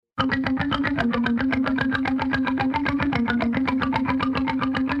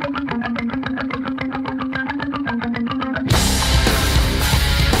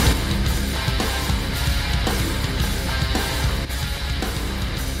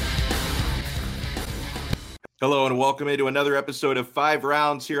Hello and welcome into another episode of 5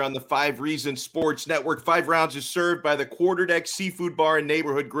 Rounds here on the 5 Reasons Sports Network. 5 Rounds is served by the Quarterdeck Seafood Bar and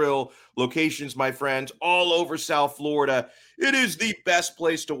Neighborhood Grill. Locations, my friends, all over South Florida. It is the best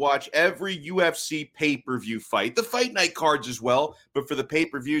place to watch every UFC pay-per-view fight. The fight night cards as well. But for the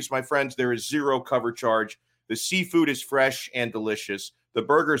pay-per-views, my friends, there is zero cover charge. The seafood is fresh and delicious. The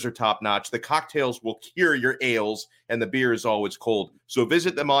burgers are top-notch. The cocktails will cure your ails, and the beer is always cold. So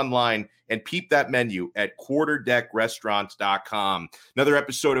visit them online and peep that menu at quarterdeckrestaurants.com. Another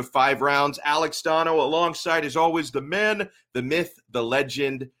episode of 5 Rounds. Alex Donno alongside, as always, the man, the myth, the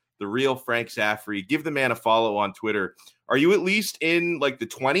legend, the real Frank Zaffere. Give the man a follow on Twitter. Are you at least in like the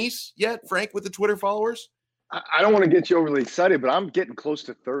 20s yet, Frank, with the Twitter followers? I don't want to get you overly excited, but I'm getting close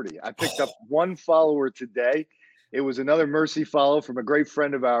to 30. I picked up one follower today. It was another Mercy follow from a great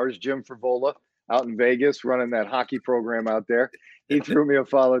friend of ours, Jim Frivola, out in Vegas, running that hockey program out there. He threw me a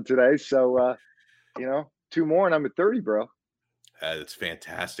follow today. So, 2 more and I'm at 30, bro. That's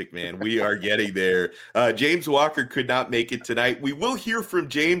fantastic, man. We are getting there. James Walker could not make it tonight. We will hear from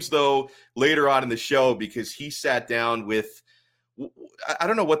James, though, later on in the show because he sat down with – I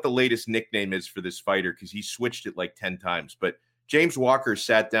don't know what the latest nickname is for this fighter because he switched it like 10 times. But James Walker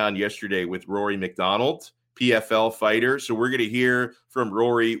sat down yesterday with Rory MacDonald, PFL fighter. So we're going to hear from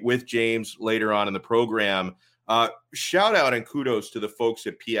Rory with James later on in the program. Shout out and kudos to the folks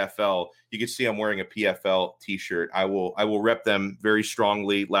at PFL. You can see I'm wearing a PFL t-shirt. I will rep them very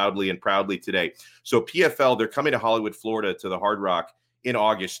strongly, loudly, and proudly today. So PFL, they're coming to Hollywood, Florida to the Hard Rock in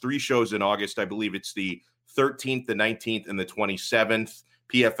August. 3 shows in August. I believe it's the 13th, the 19th, and the 27th.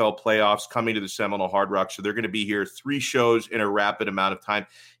 PFL playoffs coming to the Seminole Hard Rock. So they're going to be here 3 shows in a rapid amount of time.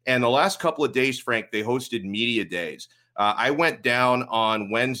 And the last couple of days, Frank, they hosted media days. I went down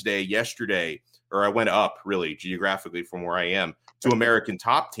on Wednesday, yesterday, or I went up really geographically from where I am to American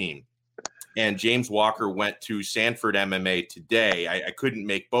Top Team. And James Walker went to Sanford MMA today. I couldn't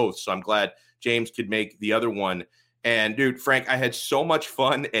make both. So I'm glad James could make the other one. And dude, Frank, I had so much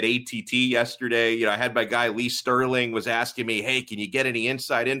fun at ATT yesterday. I had my guy Lee Sterling was asking me, hey, can you get any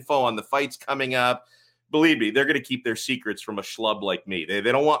inside info on the fights coming up? Believe me, they're going to keep their secrets from a schlub like me. They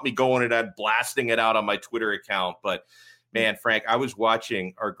don't want me going and blasting it out on my Twitter account. But man, Frank, I was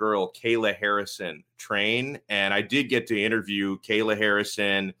watching our girl Kayla Harrison train, and I did get to interview Kayla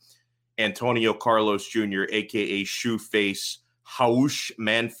Harrison, Antonio Carlos Jr., a.k.a. Shoeface, Haush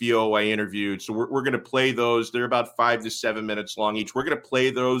Manfio I interviewed. So we're going to play those. They're about 5 to 7 minutes long each. We're going to play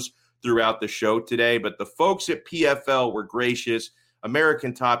those throughout the show today. But the folks at PFL were gracious.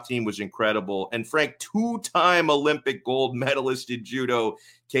 American Top Team was incredible. And Frank, 2-time Olympic gold medalist in judo,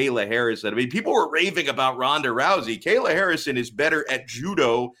 Kayla Harrison. I mean, people were raving about Ronda Rousey. Kayla Harrison is better at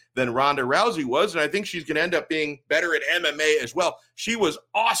judo than Ronda Rousey was, and I think she's going to end up being better at MMA as well. She was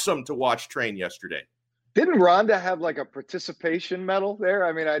awesome to watch train yesterday. Didn't Ronda have like a participation medal there?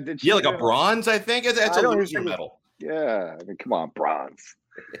 I mean, like a bronze, I think. It's a loser medal. Yeah, I mean, come on, bronze.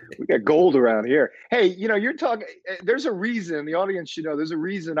 We got gold around here. Hey, you're talking – there's a reason, the audience should know, there's a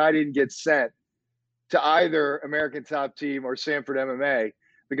reason I didn't get sent to either American Top Team or Sanford MMA,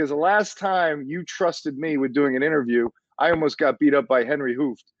 because the last time you trusted me with doing an interview, I almost got beat up by Henry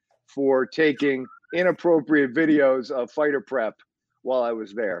Hooft for taking inappropriate videos of fighter prep while I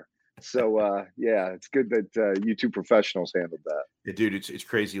was there. So, it's good that you two professionals handled that. Yeah, dude, it's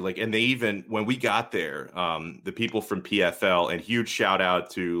crazy. And they even, when we got there, the people from PFL, and huge shout out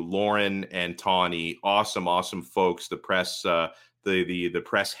to Lauren and Tawny, awesome folks, the press, the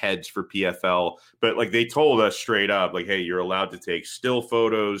press heads for PFL. But they told us straight up, hey, you're allowed to take still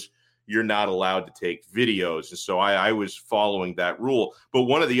photos. You're not allowed to take videos. And so I was following that rule. But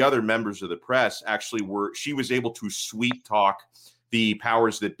one of the other members of the press she was able to sweet talk the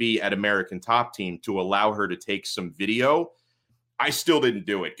powers that be at American Top Team to allow her to take some video. I still didn't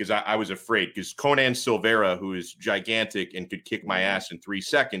do it because I was afraid, because Conan Silveira, who is gigantic and could kick my ass in 3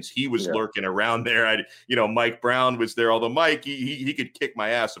 seconds, he was lurking around there. Mike Brown was there, although Mike, he could kick my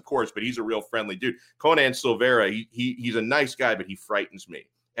ass, of course, but he's a real friendly dude. Conan Silveira, he's a nice guy, but he frightens me.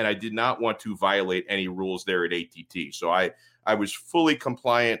 And I did not want to violate any rules there at ATT. So I was fully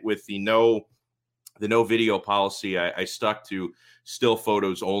compliant with the no video policy. I stuck to still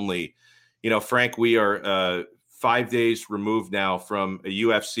photos only. Frank, we are 5 days removed now from a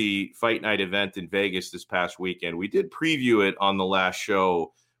UFC fight night event in Vegas this past weekend. We did preview it on the last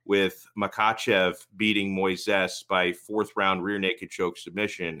show with Makhachev beating Moises by 4th round rear naked choke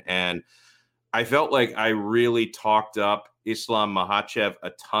submission. And I felt like I really talked up Islam Makhachev a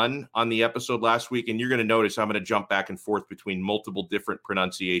ton on the episode last week. And you're going to notice I'm going to jump back and forth between multiple different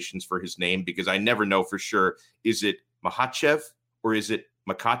pronunciations for his name because I never know for sure. Is it Makhachev or is it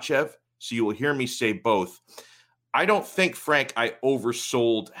Makhachev? So you will hear me say both. I don't think, Frank, I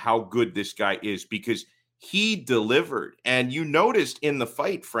oversold how good this guy is because he delivered. And you noticed in the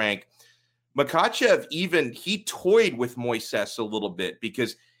fight, Frank, Makhachev he toyed with Moises a little bit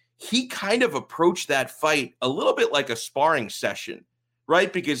because he kind of approached that fight a little bit like a sparring session,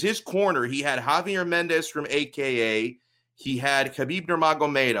 right? Because his corner, he had Javier Mendez from AKA, he had Khabib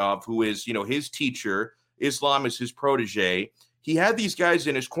Nurmagomedov, who is, his teacher. Islam is his protege. He had these guys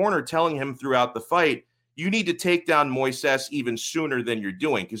in his corner telling him throughout the fight, you need to take down Moises even sooner than you're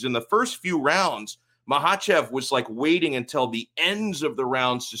doing. Because in the first few rounds, Makhachev was like waiting until the ends of the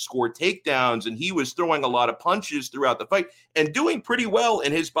rounds to score takedowns, and he was throwing a lot of punches throughout the fight and doing pretty well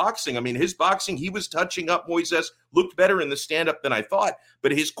in his boxing. I mean, his boxing, he was touching up Moises, looked better in the stand-up than I thought,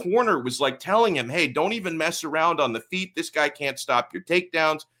 but his corner was like telling him, hey, don't even mess around on the feet. This guy can't stop your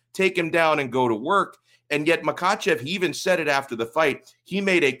takedowns. Take him down and go to work. And yet Makhachev, he even said it after the fight, he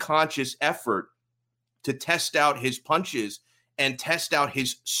made a conscious effort to test out his punches and test out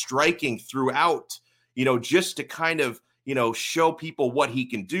his striking throughout, just to kind of, show people what he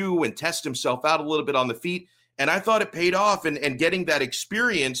can do and test himself out a little bit on the feet. And I thought it paid off, and getting that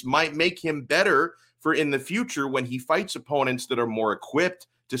experience might make him better for in the future when he fights opponents that are more equipped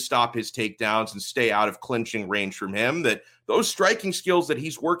to stop his takedowns and stay out of clinching range from him, that those striking skills that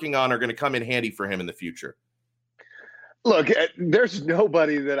he's working on are going to come in handy for him in the future. Look, there's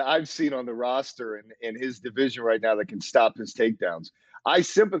nobody that I've seen on the roster in his division right now that can stop his takedowns. I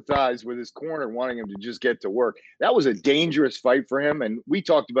sympathize with his corner wanting him to just get to work. That was a dangerous fight for him, and we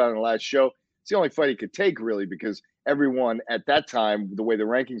talked about it in the last show. It's the only fight he could take, really, because everyone at that time, the way the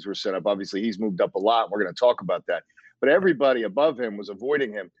rankings were set up, obviously he's moved up a lot. We're going to talk about that. But everybody above him was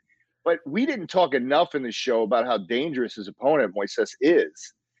avoiding him. But we didn't talk enough in the show about how dangerous his opponent, Moises,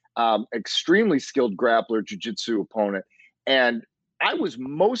 is. Extremely skilled grappler, jiu-jitsu opponent. And I was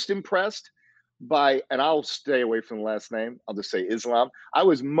most impressed by, and I'll stay away from the last name, I'll just say Islam. I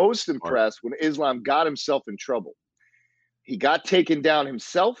was most impressed when Islam got himself in trouble. He got taken down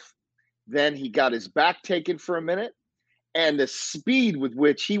himself. Then he got his back taken for a minute. And the speed with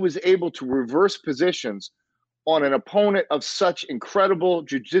which he was able to reverse positions on an opponent of such incredible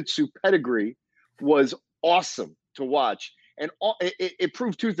jiu-jitsu pedigree was awesome to watch. And it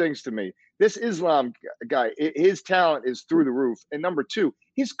proved two things to me. This Islam guy, his talent is through the roof. And number two,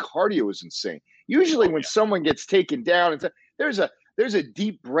 his cardio is insane. Usually when someone gets taken down, there's a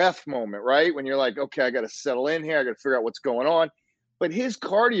deep breath moment, right? When you're like, okay, I got to settle in here. I got to figure out what's going on. But his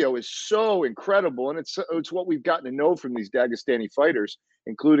cardio is so incredible. And it's what we've gotten to know from these Dagestani fighters,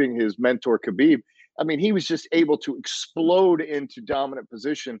 including his mentor, Khabib. I mean, he was just able to explode into dominant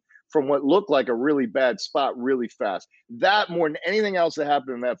position from what looked like a really bad spot really fast. That, more than anything else that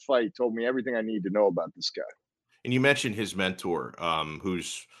happened in that fight, told me everything I need to know about this guy. And you mentioned his mentor,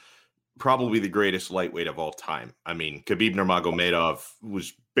 who's probably the greatest lightweight of all time. I mean, Khabib Nurmagomedov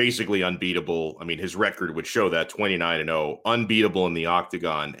was basically unbeatable. I mean, his record would show that 29-0, unbeatable in the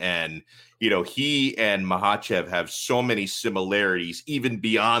octagon. And, he and Makhachev have so many similarities, even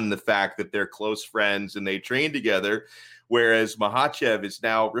beyond the fact that they're close friends and they train together. Whereas Makhachev is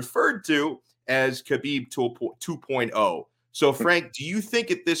now referred to as Khabib 2.0. So, Frank, do you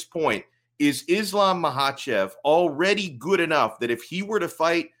think at this point, is Islam Makhachev already good enough that if he were to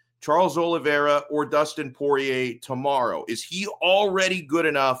fight Charles Oliveira or Dustin Poirier tomorrow, is he already good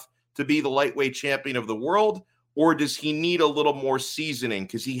enough to be the lightweight champion of the world? Or does he need a little more seasoning?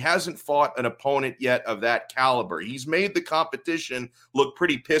 Because he hasn't fought an opponent yet of that caliber. He's made the competition look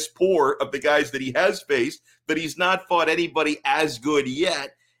pretty piss poor of the guys that he has faced, but he's not fought anybody as good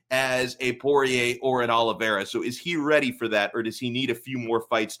yet as a Poirier or an Oliveira. So is he ready for that, or does he need a few more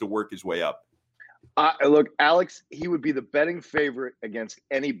fights to work his way up? Look, Alex, he would be the betting favorite against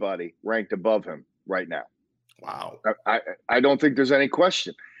anybody ranked above him right now. Wow. I don't think there's any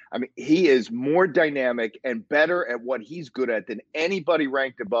question. I mean, he is more dynamic and better at what he's good at than anybody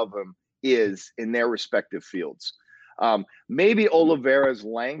ranked above him is in their respective fields. Maybe Oliveira's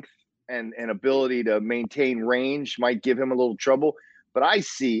length and ability to maintain range might give him a little trouble, but I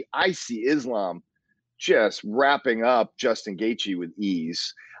see Islam just wrapping up Justin Gaethje with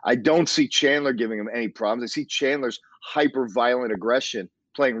ease. I don't see Chandler giving him any problems. I see Chandler's hyper-violent aggression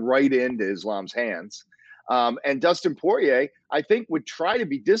playing right into Islam's hands. And Dustin Poirier, I think, would try to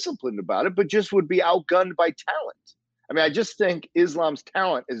be disciplined about it, but just would be outgunned by talent. I mean, I just think Islam's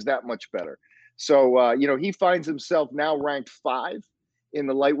talent is that much better. So, he finds himself now ranked 5 in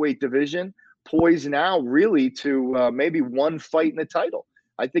the lightweight division, poised now really to maybe one fight in the title.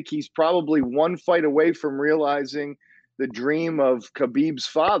 I think he's probably one fight away from realizing the dream of Khabib's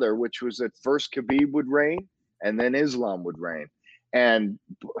father, which was that first Khabib would reign and then Islam would reign. And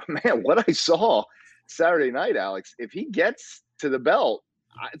man, what I saw Saturday night, Alex, if he gets to the belt,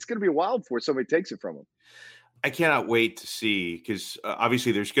 it's going to be wild before somebody takes it from him. I cannot wait to see, because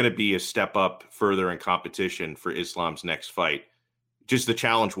obviously there's going to be a step up further in competition for Islam's next fight. Just the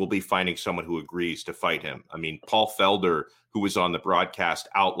challenge will be finding someone who agrees to fight him. I mean, Paul Felder, who was on the broadcast,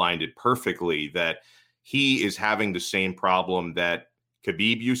 outlined it perfectly that he is having the same problem that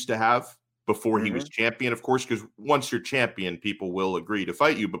Khabib used to have before he was champion, of course, because once you're champion, people will agree to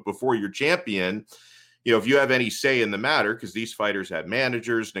fight you. But before you're champion, if you have any say in the matter, because these fighters have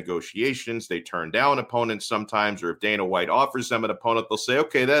managers, negotiations, they turn down opponents sometimes, or if Dana White offers them an opponent, they'll say,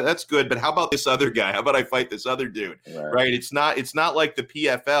 okay, that's good, but how about this other guy? How about I fight this other dude? Right? It's not like the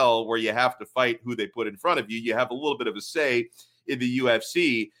PFL where you have to fight who they put in front of you. You have a little bit of a say in the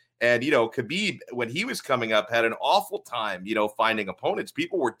UFC. And, Khabib, when he was coming up, had an awful time, finding opponents.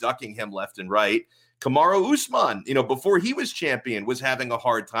 People were ducking him left and right. Kamaru Usman, before he was champion, was having a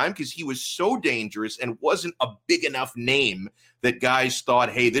hard time because he was so dangerous and wasn't a big enough name that guys thought,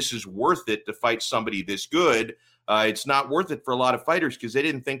 hey, this is worth it to fight somebody this good. It's not worth it for a lot of fighters because they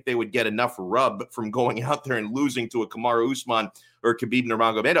didn't think they would get enough rub from going out there and losing to a Kamaru Usman or Khabib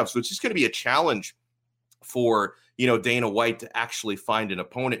Nurmagomedov. So it's just going to be a challenge for Dana White to actually find an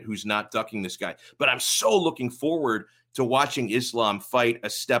opponent who's not ducking this guy. But I'm so looking forward to watching Islam fight a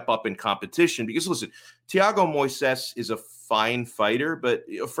step up in competition because, listen, Thiago Moises is a fine fighter, but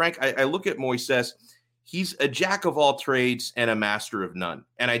Frank, I look at Moises, he's a jack of all trades and a master of none.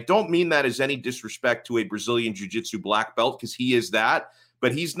 And I don't mean that as any disrespect to a Brazilian Jiu-Jitsu black belt because he is that.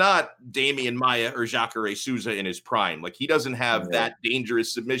 But he's not Damian Maia or Jacare Souza in his prime. Like, he doesn't have that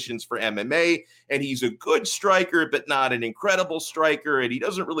dangerous submissions for MMA, and he's a good striker, but not an incredible striker, and he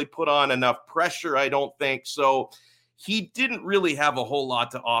doesn't really put on enough pressure, I don't think. So he didn't really have a whole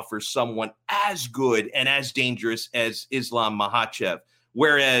lot to offer someone as good and as dangerous as Islam Makhachev.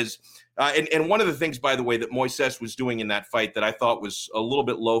 Whereas, and one of the things, by the way, that Moises was doing in that fight that I thought was a little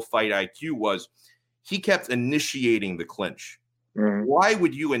bit low fight IQ was he kept initiating the clinch. Why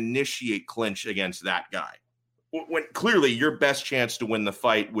would you initiate clinch against that guy? When clearly your best chance to win the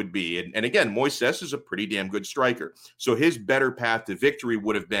fight would be, and again, Moises is a pretty damn good striker. So his better path to victory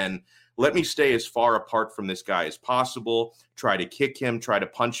would have been, let me stay as far apart from this guy as possible, try to kick him, try to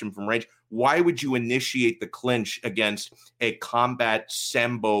punch him from range. Why would you initiate the clinch against a combat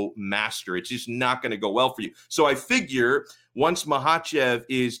Sambo master? It's just not going to go well for you. So I figure once Makhachev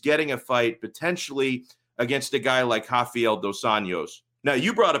is getting a fight potentially against a guy like Rafael dos Anjos. Now,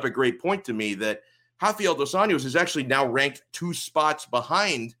 you brought up a great point to me that Rafael dos Anjos is actually now ranked 2 spots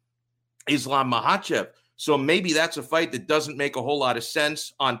behind Islam Makhachev. So maybe that's a fight that doesn't make a whole lot of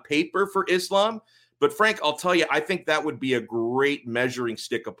sense on paper for Islam. But Frank, I'll tell you, I think that would be a great measuring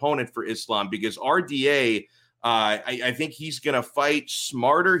stick opponent for Islam because RDA, I think he's going to fight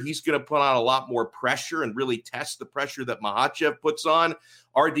smarter. He's going to put on a lot more pressure and really test the pressure that Makhachev puts on.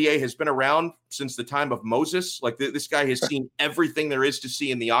 RDA has been around since the time of Moses. Like this guy has seen everything there is to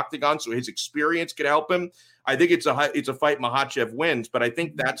see in the octagon, so his experience could help him. I think it's a fight Makhachev wins, but I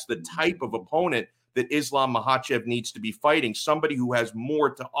think that's the type of opponent that Islam Makhachev needs to be fighting, somebody who has more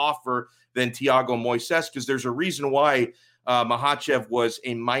to offer than Thiago Moises, because there's a reason why Makhachev was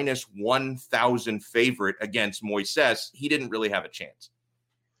a minus 1,000 favorite against Moises. He didn't really have a chance.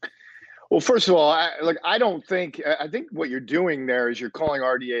 Well, first of all, I think what you're doing there is you're calling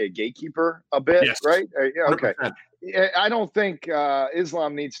RDA a gatekeeper a bit, yes. Right? Okay. 100%. I don't think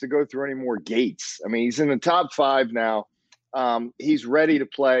Islam needs to go through any more gates. I mean, he's in the top 5 now. He's ready to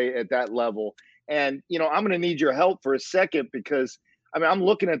play at that level. And, I'm going to need your help for a second because, I'm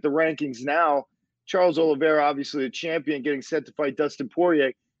looking at the rankings now. Charles Oliveira, obviously the champion, getting set to fight Dustin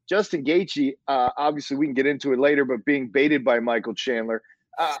Poirier. Justin Gaethje, obviously we can get into it later, but being baited by Michael Chandler.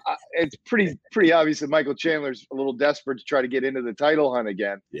 It's pretty obvious that Michael Chandler's a little desperate to try to get into the title hunt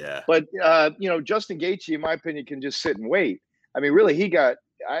again. Yeah. But, Justin Gaethje, in my opinion, can just sit and wait. Really,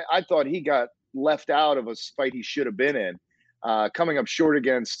 I thought he got left out of a fight he should have been in, coming up short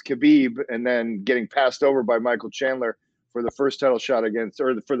against Khabib and then getting passed over by Michael Chandler for the first title shot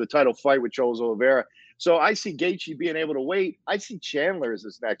for the title fight with Charles Oliveira. So I see Gaethje being able to wait. I see Chandler as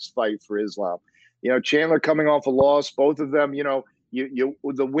his next fight for Islam. Chandler coming off a loss, both of them,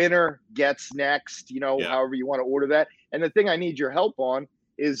 the winner gets next, however you want to order that. And the thing I need your help on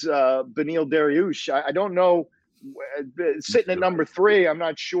is Beneil Dariush. I don't know sitting at number 3, I'm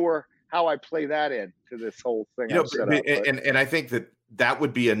not sure how I play that in to this whole thing I've set up. And I think that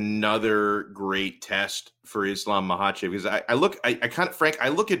would be another great test for Islam Makhachev, because I look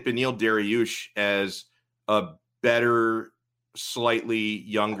at Beneil Dariush as a better, slightly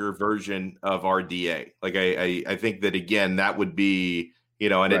younger version of RDA. Like I think that, again, that would be,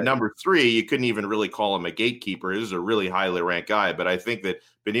 and right. At number 3, you couldn't even really call him a gatekeeper. This is a really highly ranked guy, but I think that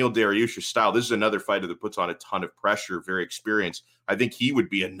Beneil Dariush's style, this is another fighter that puts on a ton of pressure, very experienced. I think he would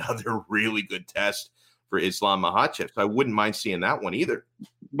be another really good test for Islam Makhachev. So I wouldn't mind seeing that one either.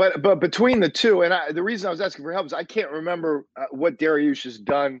 But between the two, and the reason I was asking for help is I can't remember what Dariush has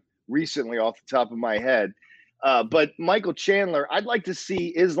done recently off the top of my head. But Michael Chandler, I'd like to see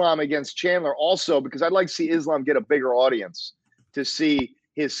Islam against Chandler also, because I'd like to see Islam get a bigger audience to see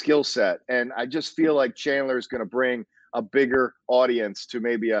his skill set. And I just feel like Chandler is going to bring a bigger audience to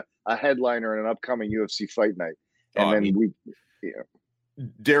maybe a headliner in an upcoming UFC fight night. And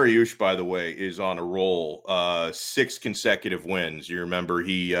Dariush, by the way, is on a roll. 6 consecutive wins. You remember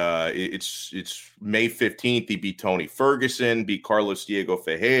it's May 15th. He beat Tony Ferguson, beat Carlos Diego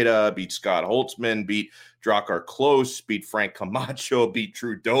Ferreira, beat Scott Holtzman, beat Drakkar Klose, beat Frank Camacho, beat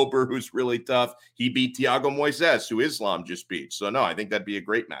Drew Dober, who's really tough. He beat Thiago Moises, who Islam just beat. So no, I think that'd be a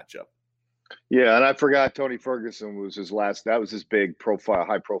great matchup. Yeah, and I forgot Tony Ferguson was his last. That was his big profile,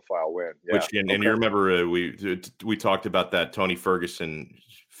 high profile win. Yeah. And you remember we talked about that. Tony Ferguson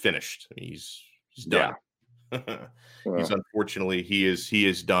finished. He's done. Yeah. Unfortunately, he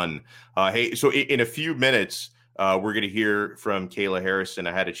is done. Hey, so in a few minutes, we're going to hear from Kayla Harrison.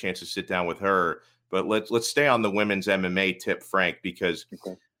 I had a chance to sit down with her, but let's stay on the women's MMA tip, Frank, because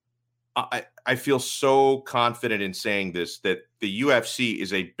I feel so confident in saying this, that the UFC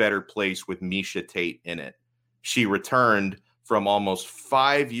is a better place with Miesha Tate in it. She returned from almost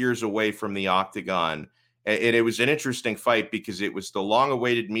 5 years away from the octagon. And it was an interesting fight because it was the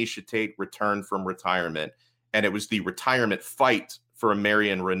long-awaited Miesha Tate return from retirement. And it was the retirement fight for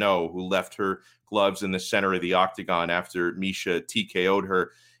Marion Renault, who left her gloves in the center of the octagon after Miesha TKO'd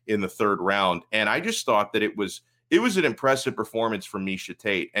her in the 3rd round. And I just thought that it was an impressive performance from Miesha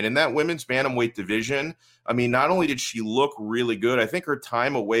Tate. And in that women's bantamweight division, I mean, not only did she look really good, I think her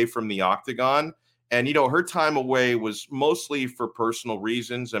time away from the octagon, and, her time away was mostly for personal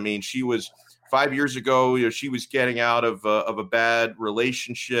reasons. I mean, she was 5 years ago, she was getting out of a bad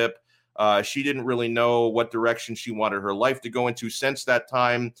relationship. She didn't really know what direction she wanted her life to go into. Since that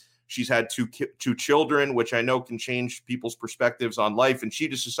time, she's had two children, which I know can change people's perspectives on life. And she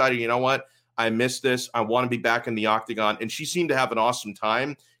just decided, you know what? I miss this. I want to be back in the octagon. And she seemed to have an awesome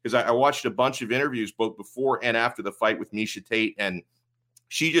time, because I watched a bunch of interviews both before and after the fight with Miesha Tate. And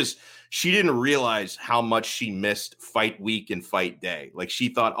she didn't realize how much she missed fight week and fight day. Like, she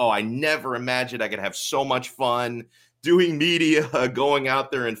thought, I never imagined I could have so much fun doing media, going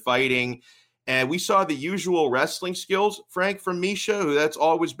out there and fighting. And we saw the usual wrestling skills, Frank, from Miesha, who that's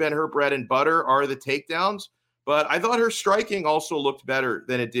always been her bread and butter, are the takedowns. But I thought her striking also looked better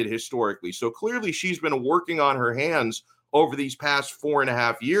than it did historically. So clearly she's been working on her hands over these past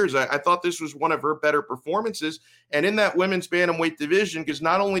 4.5 years. I thought this was one of her better performances. And in that women's bantamweight division, because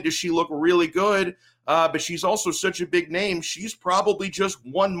not only does she look really good, but she's also such a big name, she's probably just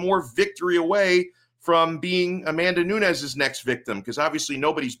one more victory away from being Amanda Nunes's next victim, because obviously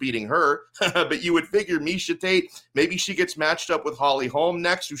nobody's beating her. But you would figure Miesha Tate, maybe she gets matched up with Holly Holm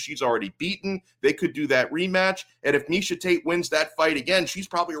next, who she's already beaten. They could do that rematch. And if Miesha Tate wins that fight again, she's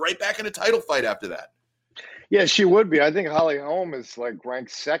probably right back in a title fight after that. Yeah, she would be. I think Holly Holm is like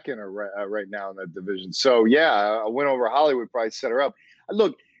ranked 2nd right now in that division. So, yeah, a win over Holly would probably set her up.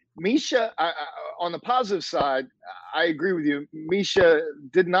 Look, Miesha, on the positive side, I agree with you. Miesha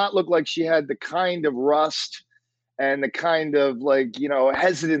did not look like she had the kind of rust and the kind of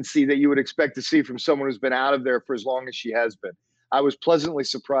hesitancy that you would expect to see from someone who's been out of there for as long as she has been. I was pleasantly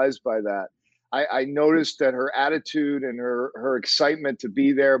surprised by that. I noticed that her attitude and her excitement to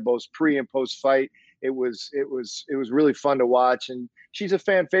be there, both pre and post fight, it was really fun to watch. And she's a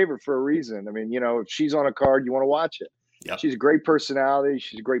fan favorite for a reason. I mean, if she's on a card, you want to watch it. Yep. She's a great personality.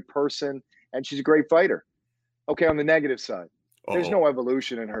 She's a great person, and she's a great fighter. Okay, on the negative side, there's no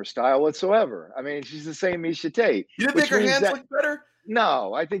evolution in her style whatsoever. I mean, she's the same Miesha Tate. You didn't think her hands look better?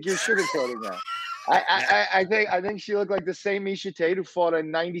 No, I think you're sugarcoating that. I think she looked like the same Miesha Tate who fought a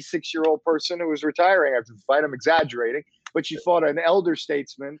 96-year-old person who was retiring after the fight. I'm exaggerating, but she fought an elder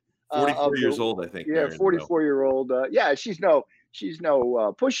statesman. 44 years old, I think. Yeah, 44-year-old. Yeah, she's no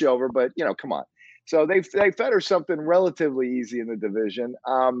pushover, but come on. So they fed her something relatively easy in the division,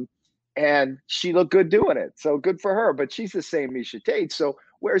 and she looked good doing it. So good for her. But she's the same Miesha Tate. So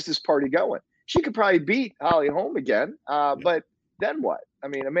where's this party going? She could probably beat Holly Holm again, but then what? I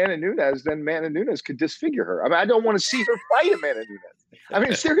mean, Amanda Nunes could disfigure her. I mean, I don't want to see her fight Amanda Nunes. I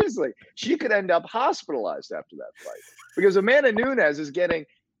mean, seriously, she could end up hospitalized after that fight because Amanda Nunes is getting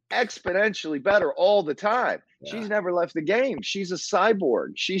exponentially better all the time. Yeah. She's never left the game. She's a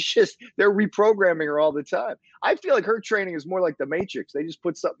cyborg. They're reprogramming her all the time. I feel like her training is more like the Matrix. They just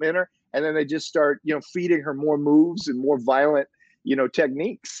put something in her and then they just start, feeding her more moves and more violent,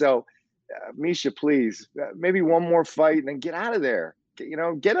 techniques. So, Miesha, please, maybe one more fight and then get out of there.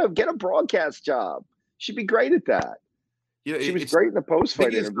 Get a broadcast job. She'd be great at that. She was great in the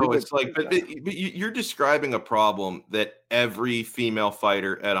post-fight interview. It's like, but you're describing a problem that every female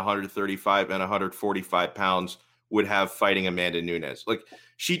fighter at 135 and 145 pounds would have fighting Amanda Nunes. Like,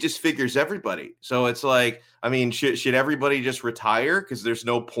 she disfigures everybody. So it's like, I mean, should everybody just retire because there's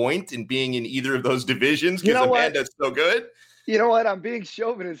no point in being in either of those divisions because Amanda's so good? You know what? I'm being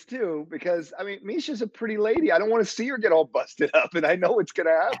chauvinist too because, I mean, Miesha's a pretty lady. I don't want to see her get all busted up, and I know it's going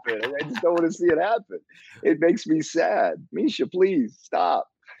to happen. I just don't want to see it happen. It makes me sad. Miesha, please stop.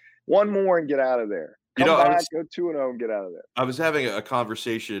 One more and get out of there. Come back, go 2-0 and get out of there. I was having a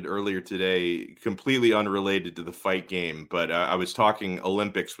conversation earlier today, completely unrelated to the fight game, but I was talking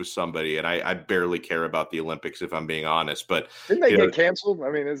Olympics with somebody, and I barely care about the Olympics if I'm being honest. But didn't they get canceled? I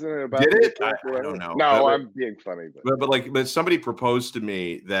mean, isn't it about? Did it? I don't know. No, I'm being funny. But somebody proposed to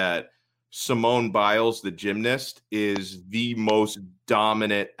me that Simone Biles, the gymnast, is the most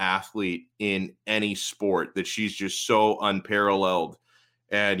dominant athlete in any sport. That she's just so unparalleled.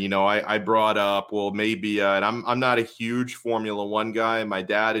 And, I brought up, well, maybe, and I'm not a huge Formula One guy. My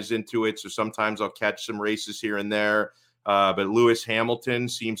dad is into it, so sometimes I'll catch some races here and there. But Lewis Hamilton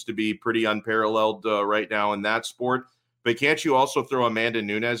seems to be pretty unparalleled right now in that sport. But can't you also throw Amanda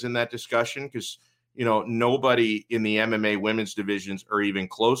Nunes in that discussion? Because, nobody in the MMA women's divisions are even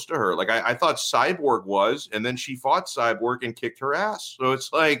close to her. Like, I thought Cyborg was, and then she fought Cyborg and kicked her ass. So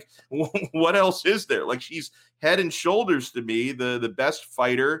it's like, what else is there? Like, she's head and shoulders to me the best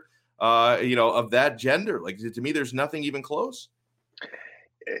fighter of that gender. Like, to me, there's nothing even close.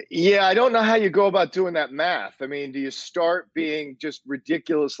 Yeah, I don't know how you go about doing that math. I mean, do you start being just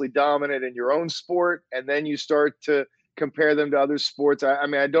ridiculously dominant in your own sport and then you start to compare them to other sports? I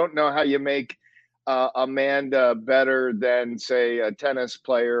mean, I don't know how you make Amanda better than, say, a tennis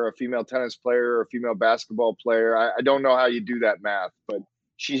player, a female tennis player, or a female basketball player. I don't know how you do that math, but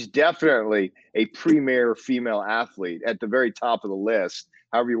she's definitely a premier female athlete at the very top of the list,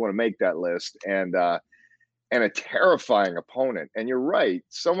 however you want to make that list, and a terrifying opponent. And you're right.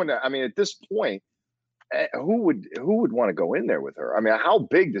 At this point, who would want to go in there with her? I mean, how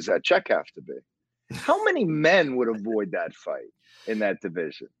big does that check have to be? How many men would avoid that fight in that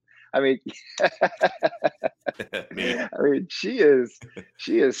division? I mean, she is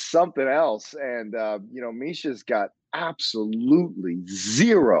something else. And, Miesha's got absolutely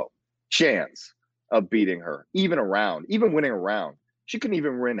zero chance of beating her, even winning a round. She couldn't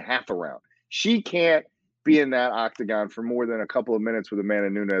even win half a round. She can't be in that octagon for more than a couple of minutes with Amanda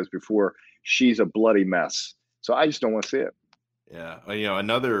Nunes before she's a bloody mess. So I just don't want to see it. Yeah,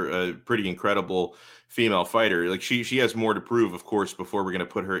 another pretty incredible female fighter. Like, she has more to prove, of course, before we're going to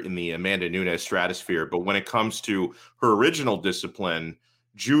put her in the Amanda Nunes stratosphere. But when it comes to her original discipline,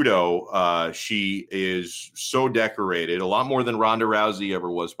 judo, she is so decorated, a lot more than Ronda Rousey ever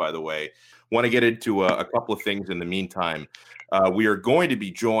was, by the way. Want to get into a couple of things in the meantime. We are going to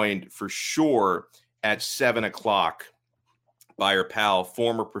be joined for sure at 7:00 by our pal,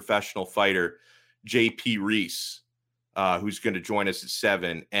 former professional fighter, JP Reese. Who's going to join us at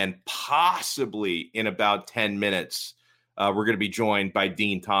 7, and possibly in about 10 minutes, we're going to be joined by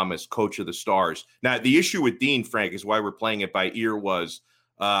Dean Thomas, coach of the Stars. Now, the issue with Dean, Frank, is why we're playing it by ear was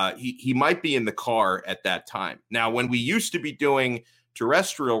he might be in the car at that time. Now, when we used to be doing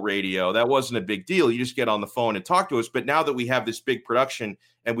terrestrial radio, that wasn't a big deal. You just get on the phone and talk to us. But now that we have this big production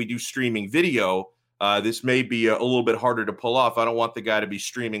and we do streaming video, this may be a little bit harder to pull off. I don't want the guy to be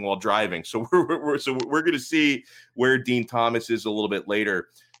streaming while driving. So we're going to see where Dean Thomas is a little bit later.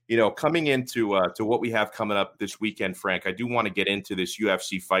 Coming into to what we have coming up this weekend, Frank, I do want to get into this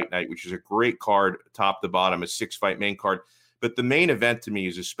UFC Fight Night, which is a great card, top to bottom, a 6-fight main card. But the main event to me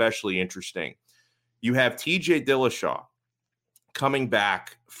is especially interesting. You have TJ Dillashaw coming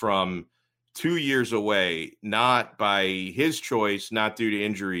back from 2 years away, not by his choice, not due to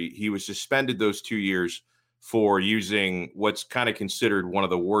injury. He was suspended those 2 years for using what's kind of considered one of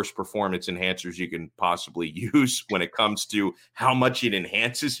the worst performance enhancers you can possibly use when it comes to how much it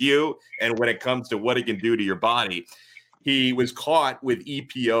enhances you and when it comes to what it can do to your body. He was caught with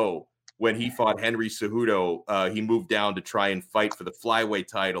EPO when he fought Henry Cejudo. He moved down to try and fight for the flyweight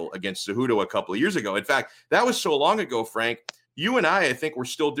title against Cejudo a couple of years ago. In fact, that was so long ago, Frank. You and I think we're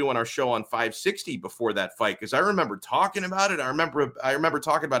still doing our show on 560 before that fight, because I remember talking about it. I remember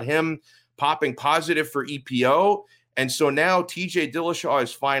talking about him popping positive for EPO. And so now TJ Dillashaw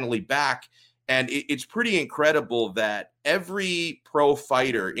is finally back. And it's pretty incredible that every pro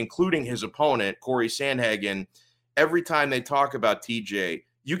fighter, including his opponent, Corey Sandhagen, every time they talk about TJ,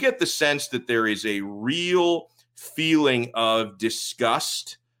 you get the sense that there is a real feeling of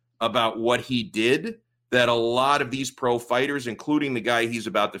disgust about what he did, that a lot of these pro fighters, including the guy he's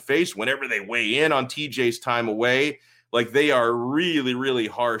about to face, whenever they weigh in on TJ's time away, like they are really, really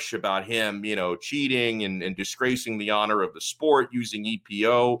harsh about him, cheating and disgracing the honor of the sport using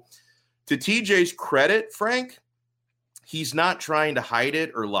EPO. To TJ's credit, Frank, he's not trying to hide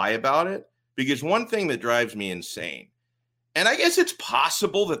it or lie about it, because one thing that drives me insane, and I guess it's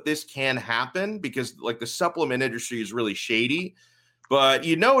possible that this can happen because like the supplement industry is really shady, but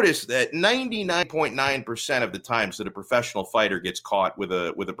you notice that 99.9% of the times that a professional fighter gets caught with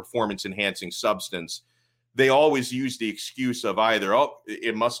a performance enhancing substance, they always use the excuse of either, oh,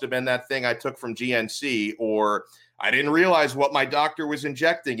 it must have been that thing I took from GNC, or I didn't realize what my doctor was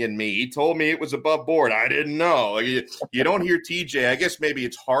injecting in me. He told me it was above board. I didn't know. You don't hear TJ. I guess maybe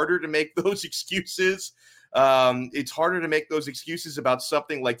it's harder to make those excuses. It's harder to make those excuses about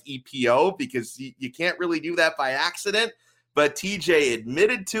something like EPO because you can't really do that by accident. But TJ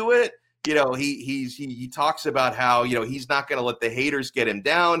admitted to it. He talks about how, he's not going to let the haters get him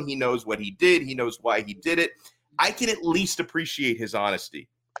down. He knows what he did. He knows why he did it. I can at least appreciate his honesty.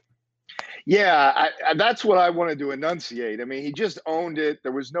 Yeah, that's what I wanted to enunciate. I mean, he just owned it.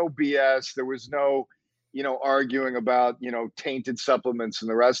 There was no BS. There was no, arguing about, tainted supplements and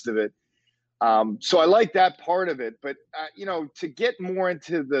the rest of it. So I like that part of it. But, to get more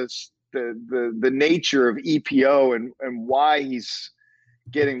into the nature of EPO and why he's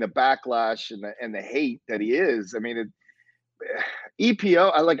getting the backlash and the hate that he is. I mean,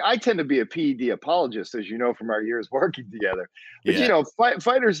 EPO, I tend to be a PED apologist, as you know, from our years working together. But,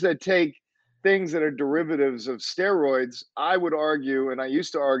 fighters that take things that are derivatives of steroids, I would argue, and I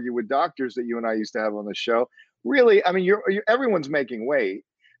used to argue with doctors that you and I used to have on the show, really, I mean, everyone's making weight.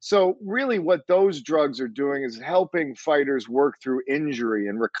 So really what those drugs are doing is helping fighters work through injury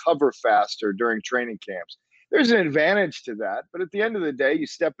and recover faster during training camps. There's an advantage to that. But at the end of the day, you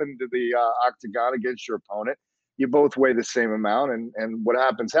step into the octagon against your opponent. You both weigh the same amount, and what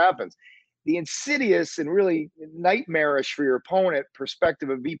happens, happens. The insidious and really nightmarish for your opponent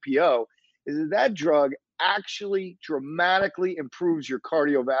perspective of EPO is that drug actually dramatically improves your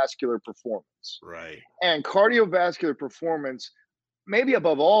cardiovascular performance. Right. And cardiovascular performance, maybe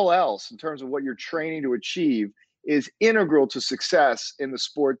above all else in terms of what you're training to achieve, is integral to success in the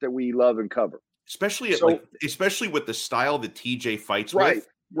sport that we love and cover. Especially with the style that TJ fights with.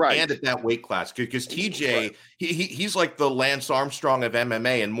 Right. And at that weight class, because TJ, he's like the Lance Armstrong of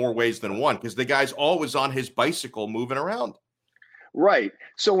MMA in more ways than one, because the guy's always on his bicycle moving around. Right.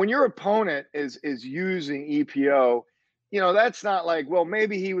 So when your opponent is using EPO, that's not like, well,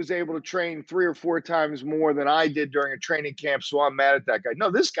 maybe he was able to train 3 or 4 times more than I did during a training camp, so I'm mad at that guy. No,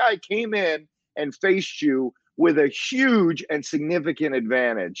 this guy came in and faced you with a huge and significant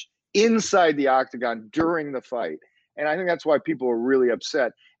advantage inside the octagon during the fight. And I think that's why people are really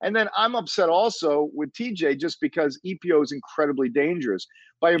upset. And then I'm upset also with TJ just because EPO is incredibly dangerous.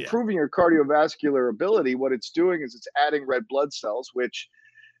 By improving your cardiovascular ability, what it's doing is it's adding red blood cells, which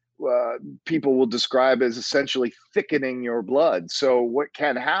people will describe as essentially thickening your blood. So what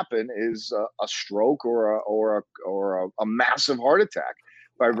can happen is a stroke or a massive heart attack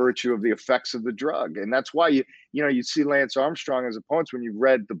by virtue of the effects of the drug. And that's why you see Lance Armstrong as opponents, when you've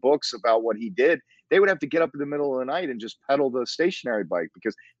read the books about what he did, they would have to get up in the middle of the night and just pedal the stationary bike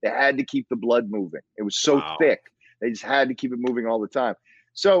because they had to keep the blood moving. It was so thick. They just had to keep it moving all the time.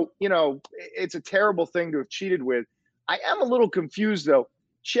 So, it's a terrible thing to have cheated with. I am a little confused, though.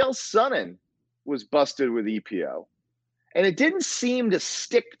 Chael Sonnen was busted with EPO, and it didn't seem to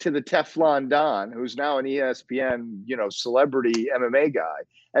stick to the Teflon Don, who's now an ESPN, celebrity MMA guy,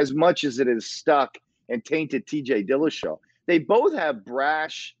 as much as it is stuck and tainted TJ Dillashaw. They both have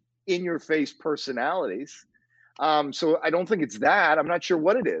brash, in-your-face personalities. So I don't think it's that. I'm not sure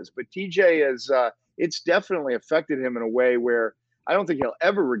what it is, but TJ it's definitely affected him in a way where I don't think he'll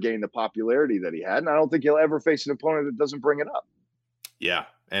ever regain the popularity that he had, and I don't think he'll ever face an opponent that doesn't bring it up. Yeah,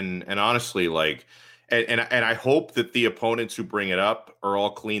 and honestly, like And I hope that the opponents who bring it up are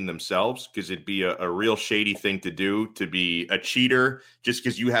all clean themselves, because it'd be a real shady thing to do, to be a cheater just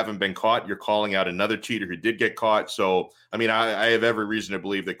because you haven't been caught. You're calling out another cheater who did get caught. So, I mean, I have every reason to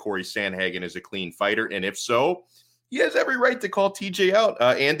believe that Corey Sandhagen is a clean fighter. And if so, he has every right to call TJ out.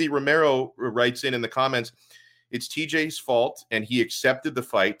 Andy Romero writes in the comments, it's TJ's fault, and he accepted the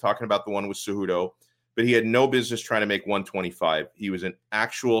fight, talking about the one with Cejudo, but he had no business trying to make 125. He was an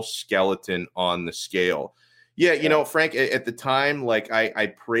actual skeleton on the scale. Yeah, you know, Frank, at the time, like I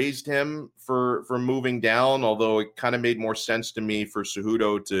praised him for moving down, although it kind of made more sense to me for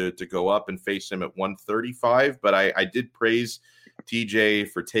Cejudo to go up and face him at 135. But I did praise TJ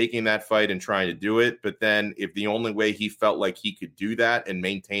for taking that fight and trying to do it. But then if the only way he felt like he could do that and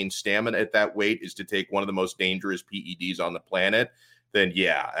maintain stamina at that weight is to take one of the most dangerous PEDs on the planet, then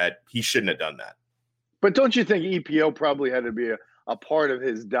he shouldn't have done that. But don't you think EPO probably had to be a part of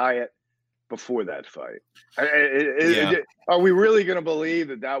his diet before that fight? Are we really going to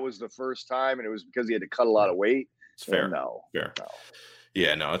believe that was the first time and it was because he had to cut a lot of weight? It's fair. No. Fair. No.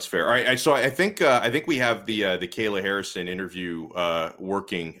 Yeah, no, it's fair. All right, so I think we have the Kayla Harrison interview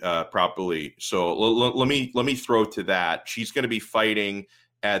working properly. So let me throw to that. She's going to be fighting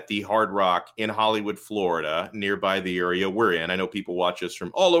at the Hard Rock in Hollywood, Florida, nearby the area we're in. I know people watch us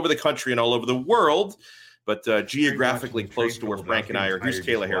from all over the country and all over the world, but geographically close to where Frank and I are. Here's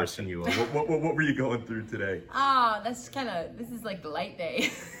Kayla Harrison. What were you going through today? This is like the light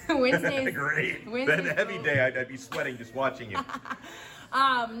day. Wednesdays. Great. Wednesdays, that heavy day, I'd be sweating just watching you.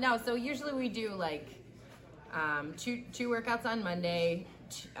 No, so usually we do like two workouts on Monday,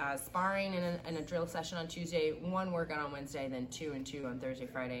 sparring and a drill session on Tuesday, one workout on Wednesday, then 2 and 2 on Thursday,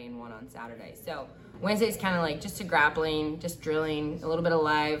 Friday, and 1 on Saturday. So Wednesday's kind of like just a grappling, just drilling, a little bit of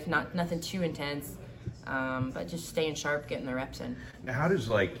live, nothing too intense, but just staying sharp, getting the reps in. Now, how does,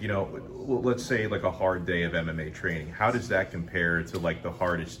 like, you know, let's say like a hard day of MMA training, how does that compare to like the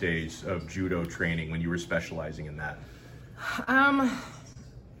hardest days of judo training when you were specializing in that?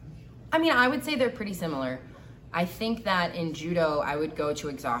 I mean, I would say they're pretty similar. I think that in judo, I would go to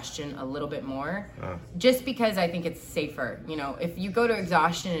exhaustion a little bit more, just because I think it's safer. You know, if you go to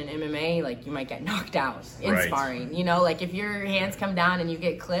exhaustion in MMA, like you might get knocked out in sparring. You know, like if your hands come down and you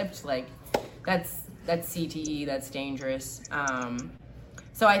get clipped, like that's CTE, that's dangerous.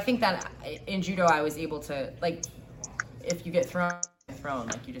 So I think that in judo, I was able to, like, if you get thrown,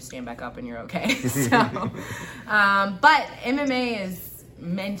 like you just stand back up and you're okay. So, but MMA is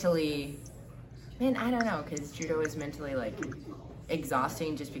mentally, man, I don't know, because judo is mentally like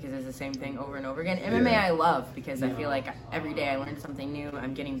exhausting just because it's the same thing over and over again. MMA I love because I feel like every day I learn something new.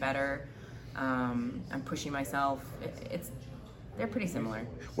 I'm getting better. I'm pushing myself. They're pretty similar.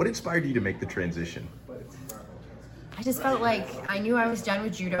 What inspired you to make the transition? I just felt like I knew I was done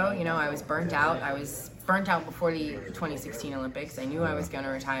with judo. You know, I was burnt out. I was burnt out before the 2016 Olympics. I knew I was going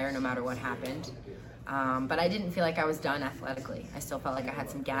to retire no matter what happened. But I didn't feel like I was done athletically. I still felt like I had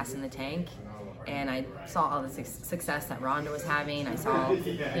some gas in the tank. And I saw all the success that Ronda was having. I saw,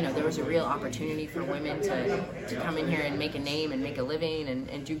 you know, there was a real opportunity for women to come in here and make a name and make a living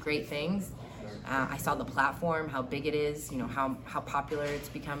and do great things. I saw the platform, how big it is, you know, how popular it's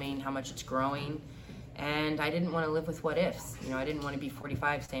becoming, how much it's growing. And I didn't want to live with what ifs. You know, I didn't want to be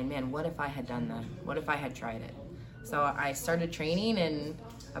 45 saying, man, what if I had done that? What if I had tried it? So I started training, and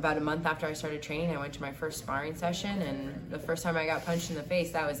about a month after I started training, I went to my first sparring session, and the first time I got punched in the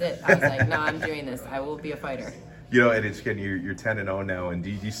face, that was it. I was like, no, I'm doing this. I will be a fighter. You know, and it's you're 10-0 now, and do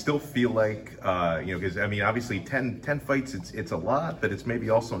you still feel like, you know, because I mean, obviously 10 fights, it's a lot, but it's maybe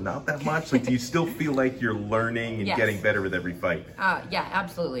also not that much. Like, do you still feel like you're learning and getting better with every fight? Yeah,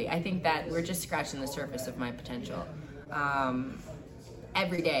 absolutely. I think that we're just scratching the surface of my potential.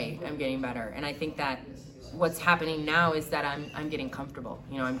 Every day I'm getting better, and I think that what's happening now is that I'm getting comfortable.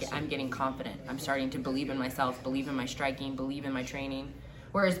 You know, I'm getting confident. I'm starting to believe in myself, believe in my striking, believe in my training.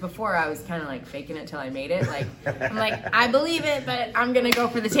 Whereas before I was kind of like faking it till I made it. Like, I'm like, I believe it, but I'm going to go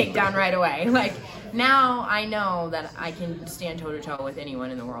for the takedown right away. Like, now I know that I can stand toe to toe with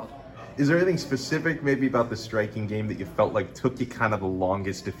anyone in the world. Is there anything specific maybe about the striking game that you felt like took you kind of the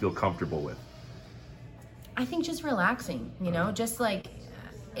longest to feel comfortable with? I think just relaxing, you know, just like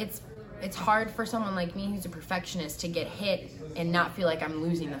it's hard for someone like me who's a perfectionist to get hit and not feel like I'm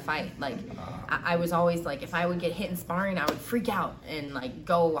losing the fight. Like, I was always like, if I would get hit in sparring, I would freak out and like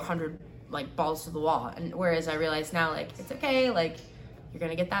go 100 like balls to the wall. And whereas I realize now, like, it's okay, like you're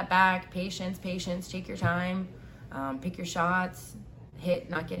gonna get that back. Patience, take your time, pick your shots, hit,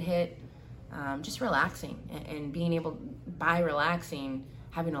 not get hit. Just relaxing and being able, by relaxing,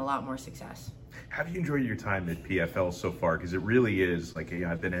 having a lot more success. How do you enjoy your time at PFL so far? Because it really is, like,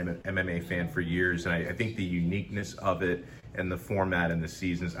 I've been an MMA fan for years, and I think the uniqueness of it and the format and the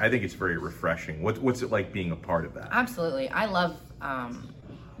seasons, I think it's very refreshing. What's it like being a part of that? Absolutely. I love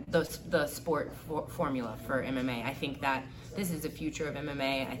the sport formula for MMA. I think that this is the future of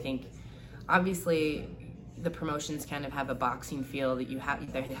MMA. I think, obviously, the promotions kind of have a boxing feel that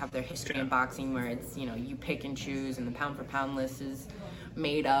they have their history in boxing, where it's, you pick and choose, and the pound for pound list is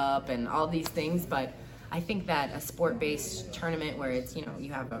made up and all these things. But I think that a sport-based tournament where it's,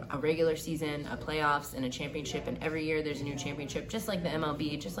 you have a regular season, a playoffs, and a championship, and every year there's a new championship, just like the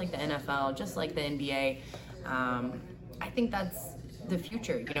MLB, just like the NFL, just like the NBA. I think that's the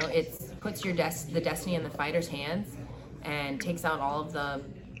future. It puts the destiny in the fighter's hands and takes out all of the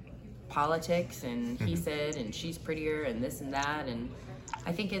politics and he said and she's prettier and this and that. And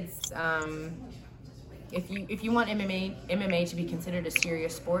I think it's if you want MMA to be considered a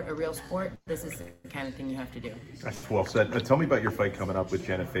serious sport, a real sport, this is the kind of thing you have to do. That's well said. Tell me about your fight coming up with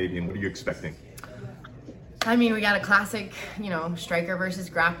Jenna Fabian. What are you expecting? I mean, we got a classic, striker versus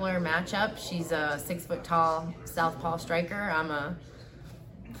grappler matchup. She's a 6 foot tall southpaw striker. I'm a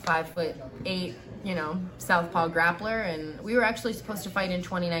 5'8", southpaw grappler, and we were actually supposed to fight in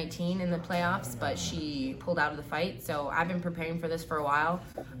 2019 in the playoffs, but she pulled out of the fight. So I've been preparing for this for a while.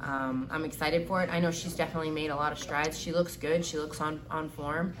 I'm excited for it. I know she's definitely made a lot of strides. She looks good. She looks on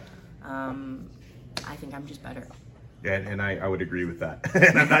form. I think I'm just better. And I would agree with that.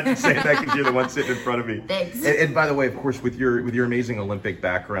 And I'm not just saying that because you're the one sitting in front of me. Thanks. And by the way, of course, with your amazing Olympic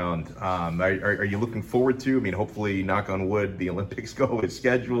background, are you looking forward to? I mean, hopefully, knock on wood, the Olympics go as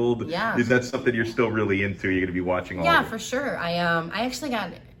scheduled. Yeah. Is that something you're still really into? You're going to be watching all of it? Yeah, for sure. I actually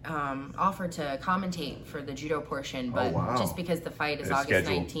got offered to commentate for the judo portion, but just because the fight is August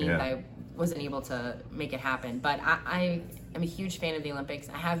 19th, I wasn't able to make it happen. But I am a huge fan of the Olympics.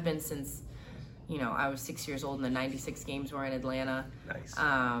 I have been since I was 6 years old, and the 96 games were in Atlanta. Nice.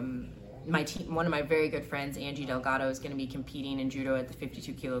 My team, one of my very good friends, Angie Delgado, is going to be competing in judo at the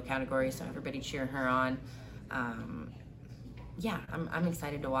 52 kilo category, so everybody cheer her on. I'm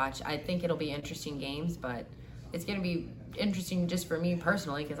excited to watch. I think it'll be interesting games, but it's going to be interesting just for me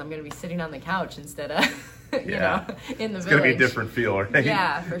personally, because I'm going to be sitting on the couch instead of in the village. It's going to be a different feel, right?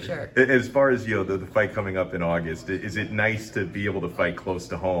 Yeah, for sure. As far as the fight coming up in August, is it nice to be able to fight close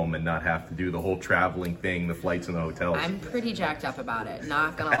to home and not have to do the whole traveling thing, the flights and the hotels? I'm pretty jacked up about it,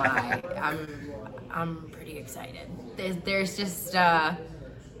 not gonna lie. I'm pretty excited. There's just I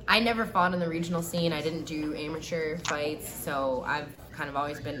never fought in the regional scene. I didn't do amateur fights, so I've kind of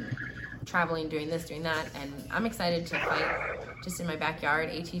always been traveling, doing this, doing that, and I'm excited to fight just in my backyard.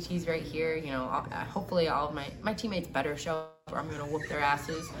 ATT's right here. Hopefully all of my teammates better show up, or I'm gonna whoop their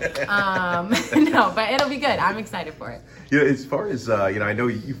asses. No, but it'll be good. I'm excited for it. As far as I know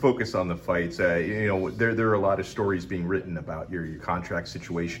you focus on the fights. There are a lot of stories being written about your contract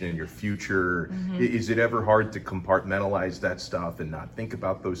situation and your future. Mm-hmm. Is it ever hard to compartmentalize that stuff and not think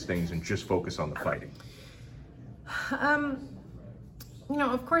about those things and just focus on the fighting?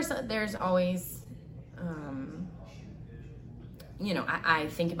 Of course, there's always, I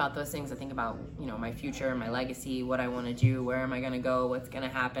think about those things. I think about, my future, my legacy, what I want to do, where am I going to go, what's going to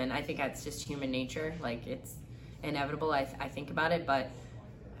happen. I think that's just human nature. Like, it's inevitable. I think about it, but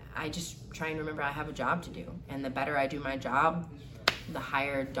I just try and remember I have a job to do. And the better I do my job, the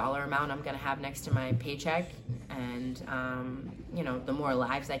higher dollar amount I'm going to have next to my paycheck. And, the more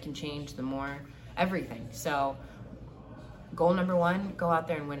lives I can change, the more everything. So goal number one, go out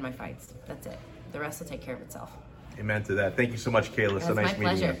there and win my fights. That's it. The rest will take care of itself. Amen to that. Thank you so much, Kayla. That's so nice meeting you.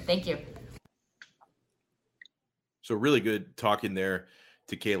 My pleasure. Thank you. So really good talking there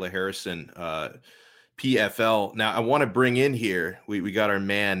to Kayla Harrison, PFL. Now I want to bring in here, we got our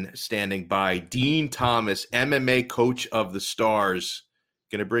man standing by, Dean Thomas, MMA coach of the Stars.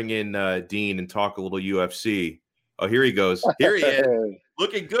 Going to bring in Dean and talk a little UFC. Oh, here he goes. Here he is.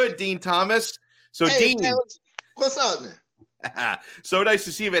 Looking good, Dean Thomas. So hey, Dean, what's up, man? So nice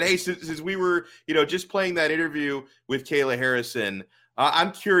to see you, man. Hey, since we were, just playing that interview with Kayla Harrison,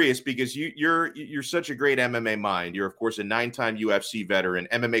 I'm curious because you're such a great MMA mind. You're, of course, a 9-time UFC veteran,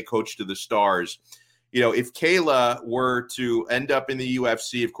 MMA coach to the Stars. If Kayla were to end up in the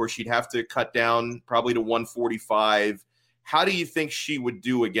UFC, of course, she'd have to cut down probably to 145. How do you think she would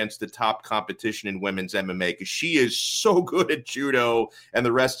do against the top competition in women's MMA? Because she is so good at judo, and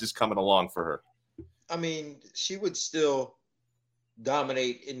the rest is coming along for her. I mean, she would still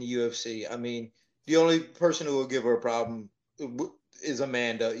dominate in the UFC. I mean, the only person who will give her a problem is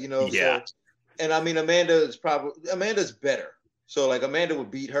Amanda, Yeah. So, and I mean, Amanda's better. So like Amanda would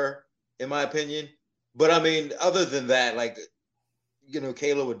beat her, in my opinion. But I mean, other than that, like,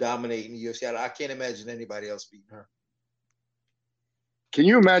 Kayla would dominate in the UFC. I can't imagine anybody else beating her. Can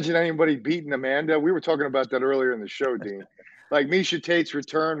you imagine anybody beating Amanda? We were talking about that earlier in the show, Dean. Like Miesha Tate's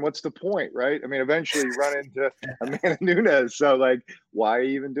return, what's the point, right? I mean, eventually you run into Amanda Nunes. So, like, why are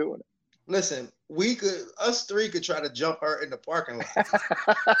you even doing it? Listen, us three could try to jump her in the parking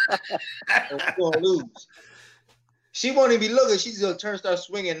lot. And we're gonna lose. She won't even be looking. She's gonna start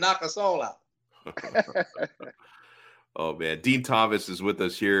swinging, and knock us all out. Oh man, Dean Thomas is with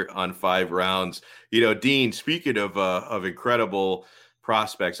us here on 5 Rounds. Dean, speaking of incredible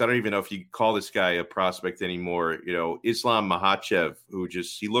prospects, I don't even know if you call this guy a prospect anymore. Islam Makhachev, who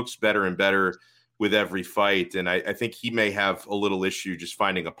he looks better and better with every fight, and I think he may have a little issue just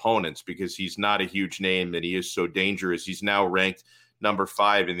finding opponents because he's not a huge name and he is so dangerous. He's now ranked number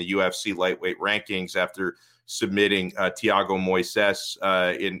 5 in the UFC lightweight rankings after submitting Thiago Moises.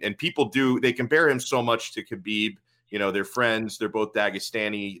 And people they compare him so much to Khabib. They're friends. They're both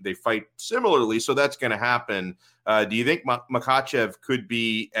Dagestani. They fight similarly, so that's going to happen. Do you think Makhachev could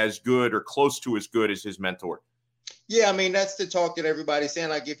be as good or close to as good as his mentor? Yeah, I mean, that's the talk that everybody's saying.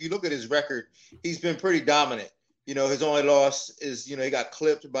 Like, if you look at his record, he's been pretty dominant. His only loss is, he got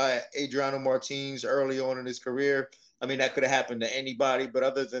clipped by Adriano Martins early on in his career. I mean, that could have happened to anybody. But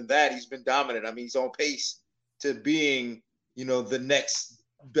other than that, he's been dominant. I mean, he's on pace to being, the next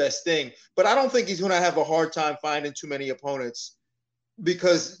best thing. But I don't think he's going to have a hard time finding too many opponents,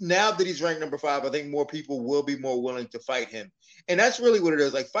 because now that he's ranked number 5, I think more people will be more willing to fight him. And that's really what it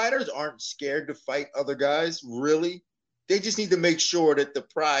is. Like, fighters aren't scared to fight other guys, really. They just need to make sure that the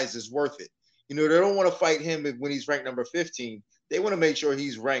prize is worth it. They don't want to fight him when he's ranked number 15. They want to make sure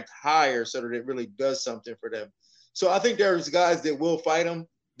he's ranked higher so that it really does something for them. So I think there's guys that will fight him.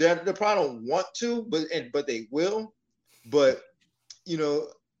 They probably don't want to, but they will. But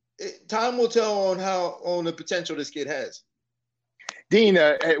time will tell on the potential this kid has. Dean,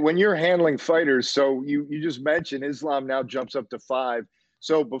 when you're handling fighters, so you just mentioned Islam now jumps up to 5.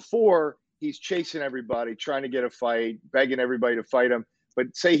 So before, he's chasing everybody, trying to get a fight, begging everybody to fight him.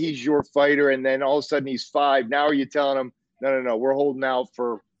 But say he's your fighter, and then all of a sudden he's 5. Now are you telling him, no, we're holding out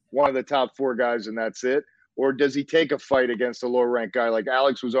for one of the top 4 guys and that's it? Or does he take a fight against a lower-ranked guy? Like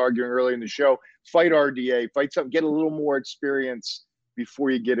Alex was arguing earlier in the show, fight RDA, fight something, get a little more experience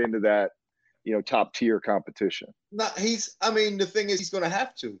before you get into that, top tier competition. The thing is, he's going to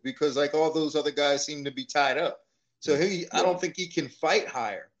have to, because like all those other guys seem to be tied up. So I don't think he can fight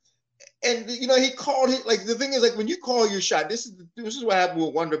higher. And he called it, like, the thing is, like, when you call your shot, this is what happened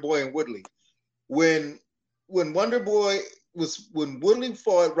with Wonder Boy and Woodley. When Woodley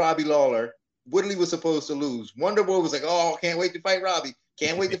fought Robbie Lawler, Woodley was supposed to lose. Wonder Boy was like, oh, can't wait to fight Robbie.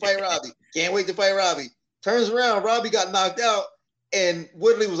 Can't wait to fight Robbie. Can't wait to fight Robbie. Turns around, Robbie got knocked out. And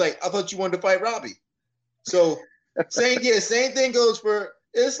Woodley was like, I thought you wanted to fight Robbie. So same thing goes for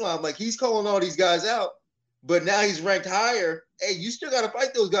Islam. Like, he's calling all these guys out, but now he's ranked higher. Hey, you still got to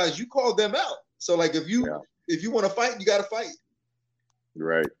fight those guys. You called them out. So, like, if you want to fight, you got to fight.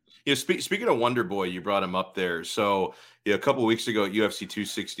 Right. Speaking of Wonder Boy, you brought him up there. So a couple of weeks ago at UFC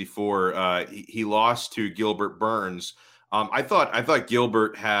 264, he lost to Gilbert Burns. I thought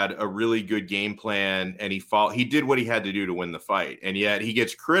Gilbert had a really good game plan, and he did what he had to do to win the fight. And yet he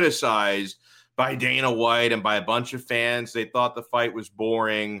gets criticized by Dana White and by a bunch of fans. They thought the fight was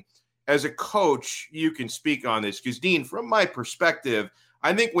boring. As a coach, you can speak on this, because Dean, from my perspective,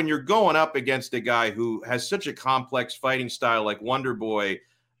 I think when you're going up against a guy who has such a complex fighting style like Wonder Boy,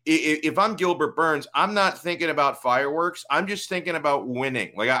 if I'm Gilbert Burns, I'm not thinking about fireworks. I'm just thinking about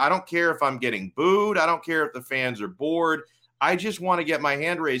winning. Like, I don't care if I'm getting booed. I don't care if the fans are bored. I just want to get my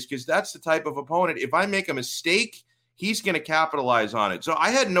hand raised, because that's the type of opponent. If I make a mistake, he's going to capitalize on it. So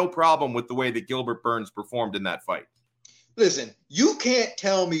I had no problem with the way that Gilbert Burns performed in that fight. Listen, you can't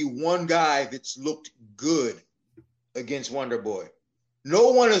tell me one guy that's looked good against Wonder Boy.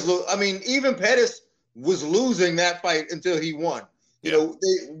 No one has looked. I mean, even Pettis was losing that fight until he won.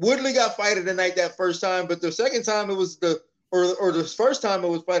 Woodley got fight of the night that first time, but the second time it was the first time it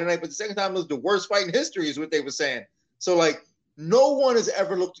was fight of the night, but the second time it was the worst fight in history, is what they were saying. So, like, no one has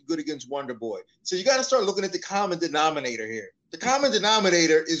ever looked good against Wonder Boy. So you got to start looking at the common denominator here. The common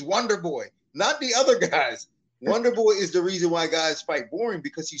denominator is Wonder Boy, not the other guys. Wonder Boy is the reason why guys fight boring,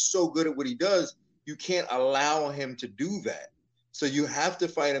 because he's so good at what he does. You can't allow him to do that. So you have to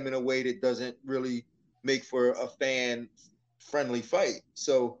fight him in a way that doesn't really make for a fan-friendly fight.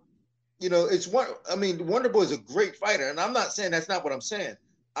 So, Wonder Boy is a great fighter, and I'm not saying that's not what I'm saying.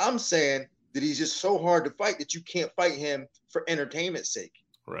 I'm saying that he's just so hard to fight that you can't fight him for entertainment's sake.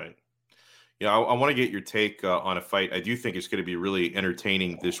 Right. Yeah, I want to get your take on a fight I do think is going to be really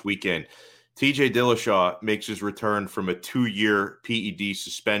entertaining this weekend. TJ Dillashaw makes his return from a 2-year PED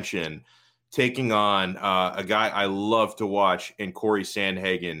suspension, taking on a guy I love to watch in Corey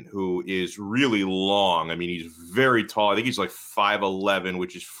Sandhagen, who is really long. I mean, he's very tall. I think he's like 5'11",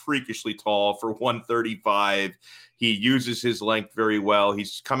 which is freakishly tall for 135. He uses his length very well.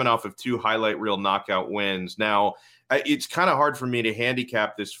 He's coming off of 2 highlight reel knockout wins. Now, it's kind of hard for me to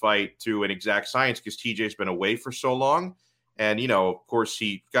handicap this fight to an exact science because TJ's been away for so long. And, of course,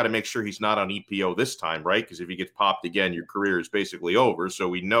 he got to make sure he's not on EPO this time, right? Because if he gets popped again, your career is basically over. So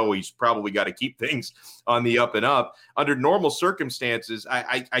we know he's probably got to keep things on the up and up. Under normal circumstances,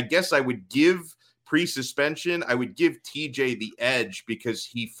 I guess I would give pre-suspension, I would give TJ the edge because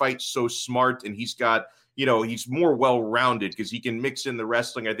he fights so smart and he's got, he's more well-rounded because he can mix in the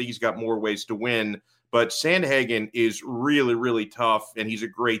wrestling. I think he's got more ways to win. But Sandhagen is really, really tough, and he's a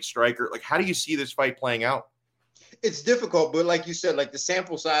great striker. Like, how do you see this fight playing out? It's difficult, but like you said, like the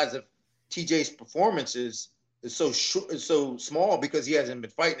sample size of TJ's performances is so small because he hasn't been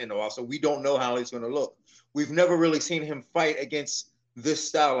fighting in a while, so we don't know how he's going to look. We've never really seen him fight against this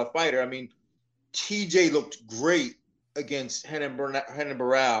style of fighter. I mean, TJ looked great against Renan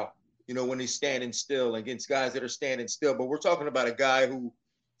Barão, when he's standing still, against guys that are standing still. But we're talking about a guy who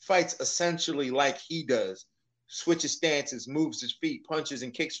fights essentially like he does, switches stances, moves his feet, punches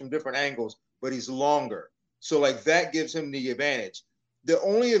and kicks from different angles, but he's longer. So like that gives him the advantage. The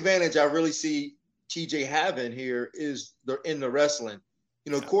only advantage I really see TJ having here is in the wrestling.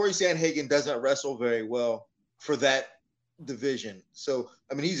 Corey Sandhagen doesn't wrestle very well for that division. So,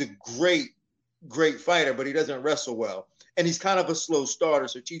 I mean, he's a great fighter, but he doesn't wrestle well. And he's kind of a slow starter.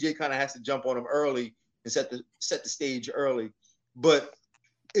 So TJ kind of has to jump on him early and set the stage early. But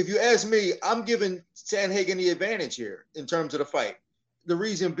if you ask me, I'm giving Sandhagen the advantage here in terms of the fight. The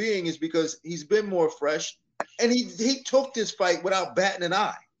reason being is because he's been more fresh. And he took this fight without batting an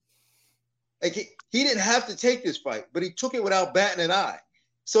eye. Like he didn't have to take this fight, but he took it without batting an eye.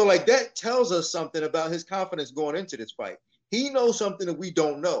 So like that tells us something about his confidence going into this fight. He knows something that we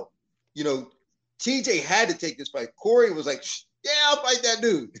don't know. TJ had to take this fight. Corey was like, yeah, I'll fight that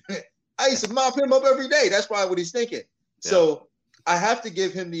dude. I used to mop him up every day. That's probably what he's thinking. Yeah. So I have to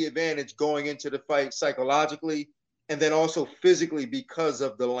give him the advantage going into the fight psychologically and then also physically because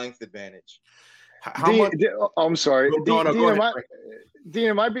of the length advantage. I'm sorry. Dean,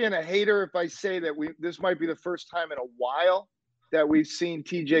 am I being a hater if I say that this might be the first time in a while that we've seen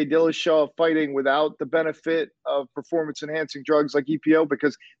TJ Dillashaw fighting without the benefit of performance-enhancing drugs like EPO?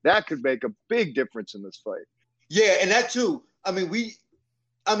 Because that could make a big difference in this fight. Yeah, and that too. I mean,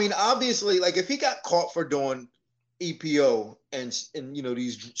 obviously, like if he got caught for doing EPO and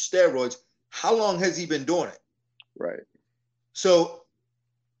these steroids, how long has he been doing it? Right. So.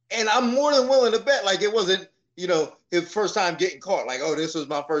 And I'm more than willing to bet, like it wasn't, his first time getting caught. Like, oh, this was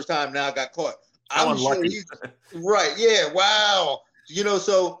my first time. Now I got caught. I'm sure he's right. Yeah. Wow.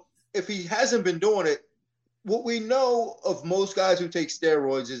 So if he hasn't been doing it, what we know of most guys who take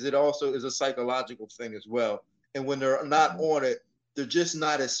steroids is it also is a psychological thing as well. And when they're not on it, they're just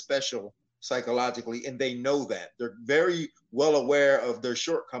not as special psychologically. And they know that. They're very well aware of their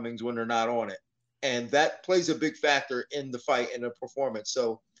shortcomings when they're not on it. And that plays a big factor in the fight and the performance.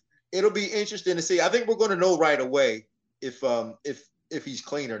 So it'll be interesting to see. I think we're going to know right away if he's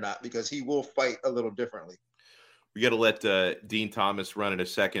clean or not, because he will fight a little differently. We got to let Dean Thomas run in a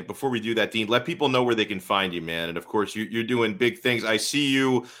second. Before we do that, Dean, let people know where they can find you, man. And of course, you're doing big things. I see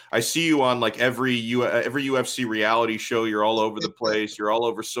you on like every UFC reality show. You're all over the place. You're all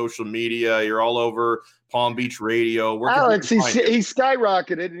over social media. You're all over Palm Beach radio. Alex, he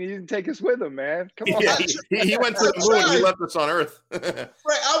skyrocketed and he didn't take us with him, man. Come on. Yeah, he went to the moon. He left us on Earth. Frank,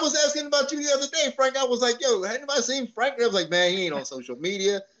 I was asking about you the other day, Frank. I was like, yo, had anybody seen Frank? And I was like, man, he ain't on social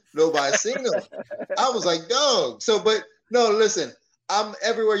media. Nobody seen him. I was like, dog. So, but no, listen, I'm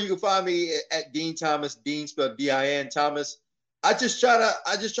everywhere you can find me at Dean Thomas, Dean spelled D-I-N Thomas. I just try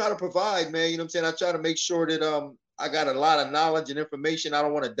to provide, man. You know what I'm saying? I try to make sure that I got a lot of knowledge and information. I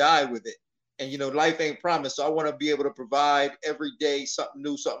don't want to die with it. And life ain't promised. So I want to be able to provide every day something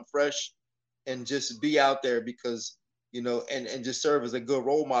new, something fresh, and just be out there because, and just serve as a good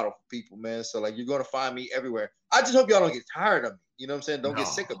role model for people, man. So like you're gonna find me everywhere. I just hope y'all don't get tired of me. You know what I'm saying? Don't get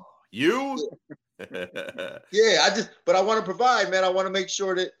sick of me. You? Yeah, but I want to provide, man. I want to make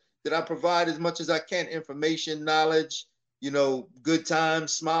sure that I provide as much as I can, information, knowledge, good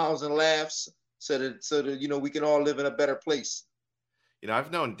times, smiles and laughs, so that we can all live in a better place.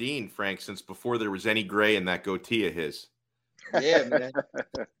 I've known Dean, Frank, since before there was any gray in that goatee of his. Yeah, man.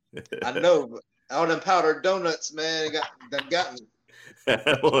 I know. All them powdered donuts, man, got me.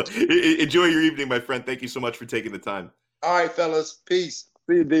 Well, enjoy your evening, my friend. Thank you so much for taking the time. All right, fellas. Peace.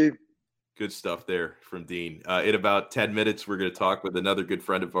 See you, Dave. Good stuff there from Dean. In about 10 minutes, we're going to talk with another good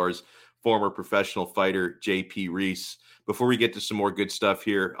friend of ours, former professional fighter, JP Reese. Before we get to some more good stuff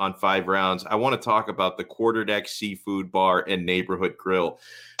here on 5 Rounds, I want to talk about the Quarterdeck Seafood Bar and Neighborhood Grill.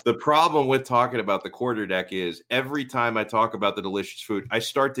 The problem with talking about the Quarterdeck is every time I talk about the delicious food, I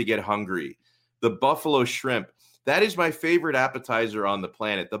start to get hungry. The buffalo shrimp, that is my favorite appetizer on the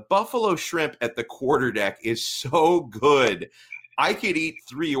planet. The buffalo shrimp at the Quarterdeck is so good. I could eat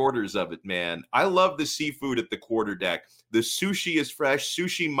 3 orders of it, man. I love the seafood at the Quarterdeck. The sushi is fresh.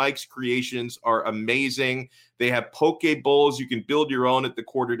 Sushi Mike's creations are amazing. They have poke bowls. You can build your own at the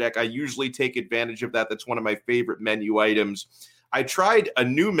Quarterdeck. I usually take advantage of that. That's one of my favorite menu items. I tried a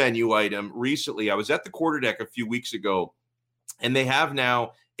new menu item recently. I was at the Quarterdeck a few weeks ago, and they have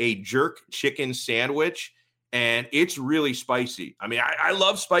now a jerk chicken sandwich, and it's really spicy. I mean, I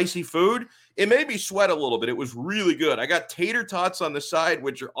love spicy food. It made me sweat a little bit. It was really good. I got tater tots on the side,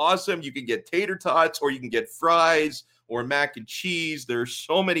 which are awesome. You can get tater tots, or you can get fries or mac and cheese. There are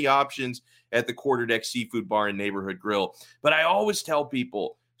so many options at the Quarterdeck Seafood Bar and Neighborhood Grill. But I always tell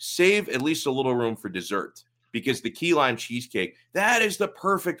people, save at least a little room for dessert, because the key lime cheesecake, that is the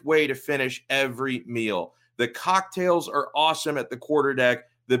perfect way to finish every meal. The cocktails are awesome at the Quarterdeck.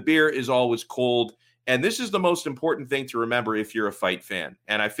 The beer is always cold. And this is the most important thing to remember if you're a fight fan.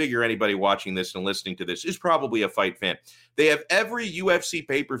 And I figure anybody watching this and listening to this is probably a fight fan. They have every UFC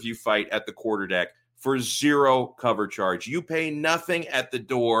pay-per-view fight at the Quarterdeck for 0 cover charge. You pay nothing at the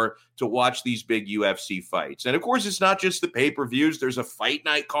door to watch these big UFC fights. And of course, it's not just the pay-per-views. There's a fight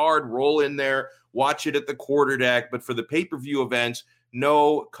night card. Roll in there, watch it at the Quarterdeck. But for the pay-per-view events,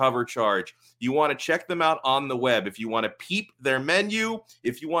 no cover charge. You want to check them out on the web. If you want to peep their menu,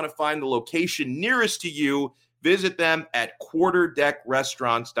 if you want to find the location nearest to you, visit them at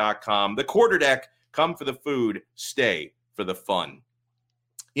quarterdeckrestaurants.com. The Quarterdeck, come for the food, stay for the fun.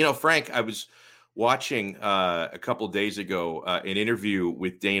 You know, Frank, I was watching a couple days ago an interview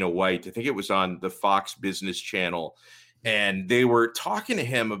with Dana White. I think it was on the Fox Business Channel. And they were talking to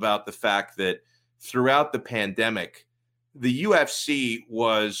him about the fact that throughout the pandemic, the UFC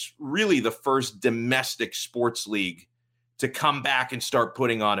was really the first domestic sports league to come back and start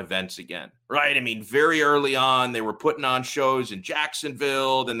putting on events again, right? I mean, very early on, they were putting on shows in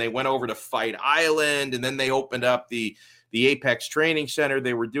Jacksonville, then they went over to Fight Island, and then they opened up the Apex Training Center.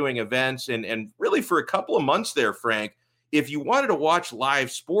 They were doing events, and really for a couple of months there, Frank, if you wanted to watch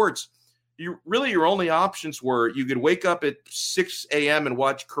live sports, your only options were you could wake up at 6 a.m. and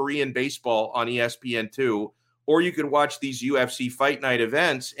watch Korean baseball on ESPN2, or you could watch these UFC fight night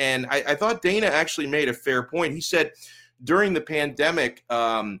events. And I thought Dana actually made a fair point. He said during the pandemic,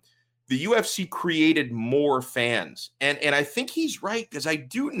 the UFC created more fans. And I think he's right, because I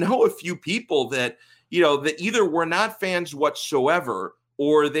do know a few people that, you know, that either were not fans whatsoever,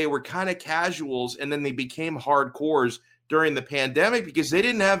 or they were kind of casuals, and then they became hardcores during the pandemic because they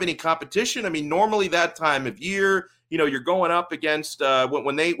didn't have any competition. I mean, normally that time of year, you know, you're going up against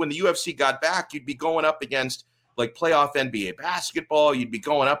when the UFC got back, you'd be going up against like playoff NBA basketball. You'd be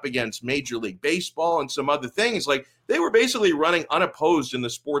going up against Major League Baseball and some other things. Like, they were basically running unopposed in the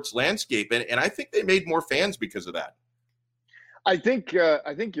sports landscape. And I think they made more fans because of that. I think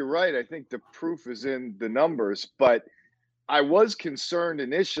you're right. I think the proof is in the numbers, but I was concerned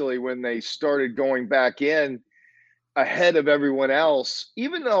initially when they started going back in ahead of everyone else,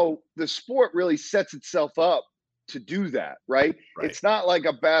 even though the sport really sets itself up to do that, right? It's not like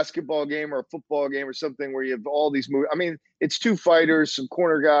a basketball game or a football game or something where you have all these moves. I mean, it's 2 fighters, some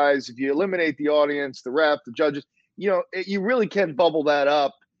corner guys. If you eliminate the audience, the ref, the judges, you know, you really can bubble that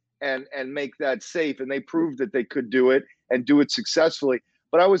up and make that safe. And they proved that they could do it and do it successfully.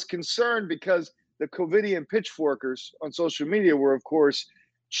 But I was concerned because the COVIDian pitchforkers on social media were, of course,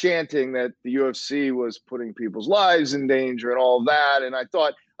 chanting that the UFC was putting people's lives in danger and all that. And I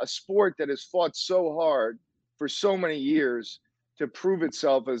thought, a sport that has fought so hard for so many years to prove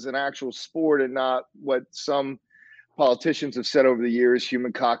itself as an actual sport and not what some politicians have said over the years,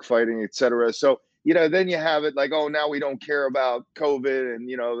 human cockfighting, et cetera. So, you know, then you have it like, oh, now we don't care about COVID, and,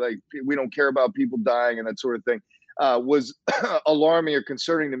 you know, like we don't care about people dying and that sort of thing, was alarming or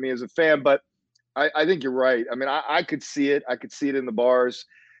concerning to me as a fan. But I think you're right. I mean, I could see it. I could see it in the bars.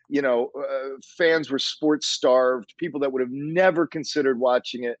 You know, fans were sports starved. People that would have never considered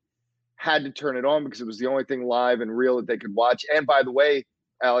watching it had to turn it on because it was the only thing live and real that they could watch. And by the way,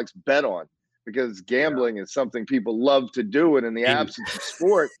 Alex, bet on, because gambling is something people love to do. And in the absence of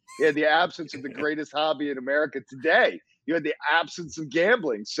sport, the absence of the greatest hobby in America today, you had the absence of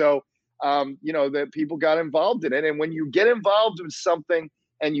gambling. So, you know, that people got involved in it. And when you get involved in something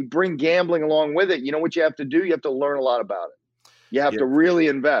and you bring gambling along with it, you know what you have to do? You have to learn a lot about it. You have to really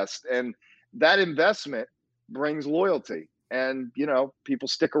invest, and that investment brings loyalty, and people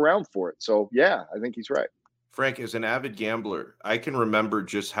stick around for it. So yeah, I think he's right. Frank, as an avid gambler, I can remember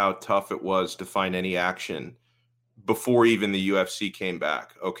just how tough it was to find any action before even the UFC came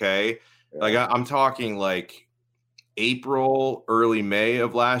back. Okay. Yeah. Like I'm talking like April, early May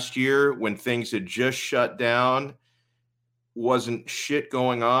of last year, when things had just shut down, wasn't shit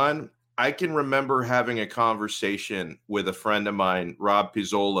going on. I can remember having a conversation with a friend of mine, Rob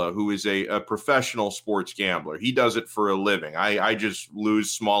Pizzola, who is a professional sports gambler. He does it for a living. I just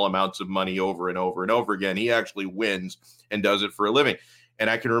lose small amounts of money over and over and over again. He actually wins and does it for a living. And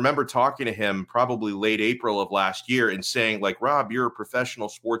I can remember talking to him probably late April of last year and saying, like, Rob, you're a professional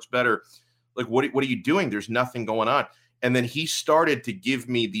sports bettor. Like, what are you doing? There's nothing going on. And then he started to give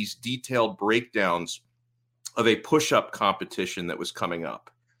me these detailed breakdowns of a push-up competition that was coming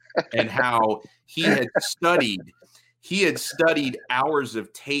up and how he had studied hours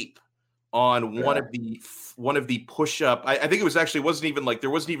of tape on one of the push-up. I think it was actually, there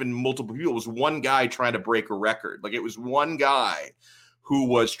wasn't even multiple people. It was one guy trying to break a record. Like, it was one guy who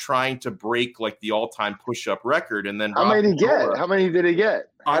was trying to break like the all-time push-up record. And then how many did he get?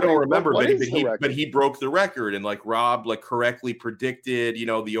 I don't remember, but he broke the record, and like Rob like correctly predicted,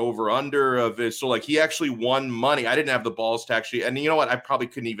 the over-under of it. So like he actually won money. I didn't have the balls to actually, and you know what? I probably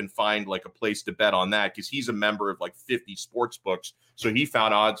couldn't even find like a place to bet on that because he's a member of like 50 sports books. So he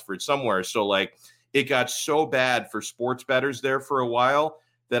found odds for it somewhere. So like it got so bad for sports bettors there for a while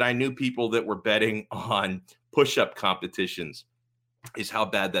that I knew people that were betting on push-up competitions is how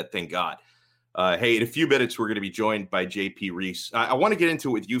bad that thing got. Hey, in a few minutes, we're going to be joined by JP Reese. I want to get into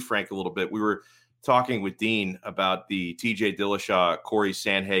it with you, Frank, a little bit. We were talking with Dean about the TJ Dillashaw, Corey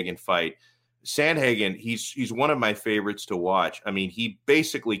Sandhagen fight. Sandhagen, he's one of my favorites to watch. I mean, he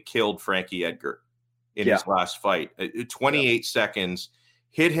basically killed Frankie Edgar in his last fight. 28 seconds,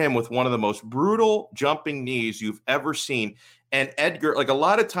 hit him with one of the most brutal jumping knees you've ever seen. And Edgar, like a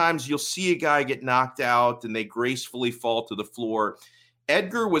lot of times you'll see a guy get knocked out and they gracefully fall to the floor.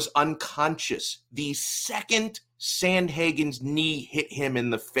 Edgar was unconscious the second Sandhagen's knee hit him in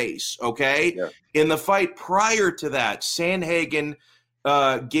the face, okay? Yeah. In the fight prior to that, Sandhagen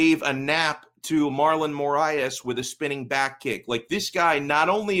gave a nap to Marlon Moraes with a spinning back kick. Like, this guy, not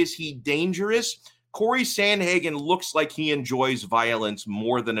only is he dangerous, Corey Sandhagen looks like he enjoys violence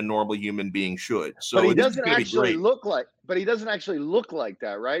more than a normal human being should. So but he doesn't actually look like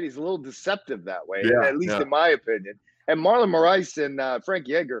that, right? He's a little deceptive that way, at least in my opinion. And Marlon Moraes and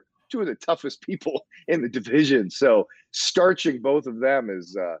Frankie Edgar, two of the toughest people in the division. So starching both of them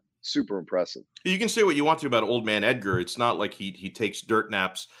is super impressive. You can say what you want to about old man Edgar. It's not like he takes dirt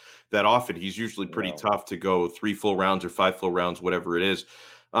naps that often. He's usually pretty tough to go 3 full rounds or 5 full rounds, whatever it is.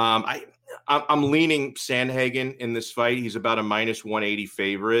 I'm leaning Sandhagen in this fight. He's about a -180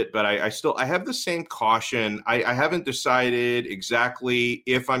 favorite, but I have the same caution. I haven't decided exactly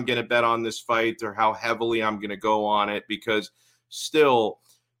if I'm going to bet on this fight or how heavily I'm going to go on it, because still,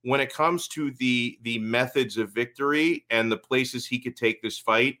 when it comes to the methods of victory and the places he could take this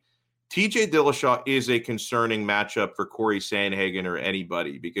fight, TJ Dillashaw is a concerning matchup for Corey Sandhagen or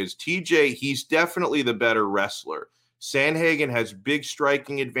anybody, because TJ, he's definitely the better wrestler. Sandhagen has big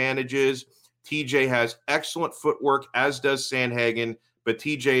striking advantages. TJ has excellent footwork, as does Sandhagen, but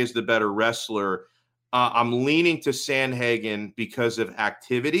TJ is the better wrestler. I'm leaning to Sandhagen because of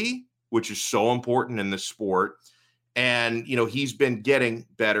activity, which is so important in the sport. And, he's been getting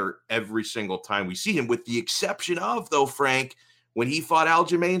better every single time we see him, with the exception of, though, Frank, when he fought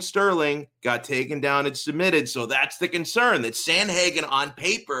Aljamain Sterling, got taken down and submitted. So that's the concern, that Sandhagen on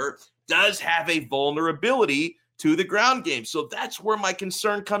paper does have a vulnerability to the ground game. So that's where my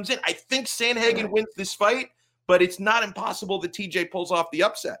concern comes in. I think Sandhagen wins this fight, but it's not impossible that TJ pulls off the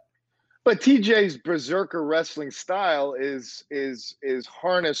upset. But TJ's berserker wrestling style is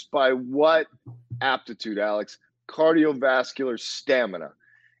harnessed by what aptitude, Alex? Cardiovascular stamina.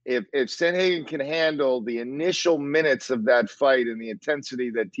 If Sandhagen can handle the initial minutes of that fight and the intensity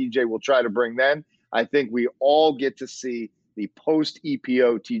that TJ will try to bring, then I think we all get to see the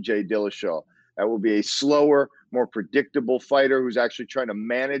post-EPO TJ Dillashaw. That will be a slower, more predictable fighter who's actually trying to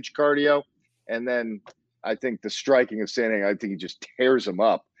manage cardio. And then I think the striking of Sandhagen, I think he just tears him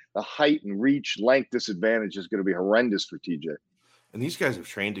up. The height and reach, length disadvantage is going to be horrendous for TJ. And these guys have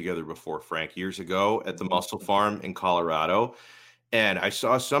trained together before, Frank, years ago at the Muscle Farm in Colorado. And I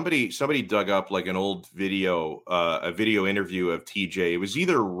saw somebody dug up like an old video, a video interview of TJ. It was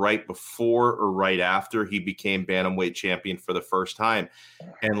either right before or right after he became bantamweight champion for the first time.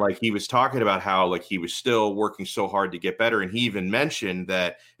 And like he was talking about how like he was still working so hard to get better. And he even mentioned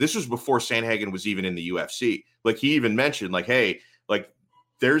that this was before Sandhagen was even in the UFC. Like he even mentioned like, hey, like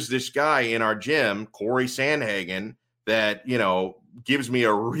there's this guy in our gym, Corey Sandhagen, that, you know, gives me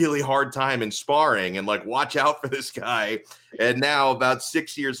a really hard time in sparring, and like, watch out for this guy. And now about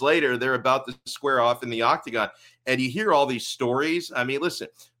 6 years later, they're about to square off in the octagon. And you hear all these stories. I mean, listen,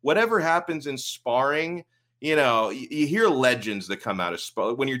 whatever happens in sparring, you know, you hear legends that come out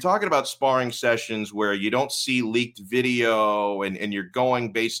of when you're talking about sparring sessions where you don't see leaked video and you're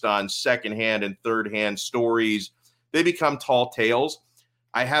going based on secondhand and third-hand stories, they become tall tales.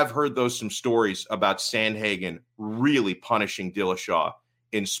 I have heard some stories about Sandhagen really punishing Dillashaw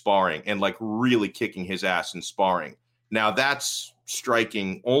in sparring and like really kicking his ass in sparring. Now that's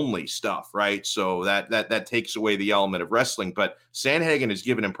striking only stuff, right? So that takes away the element of wrestling. But Sandhagen has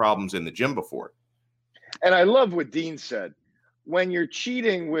given him problems in the gym before. And I love what Dean said. When you're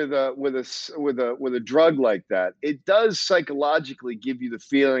cheating with a drug like that, it does psychologically give you the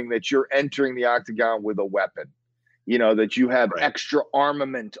feeling that you're entering the octagon with a weapon. You know, that you have extra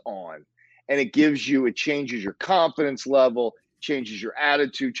armament on, and it changes your confidence level, changes your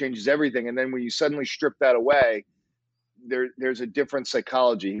attitude, changes everything. And then when you suddenly strip that away, there's a different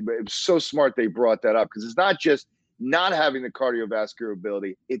psychology. But it was so smart they brought that up, because it's not just not having the cardiovascular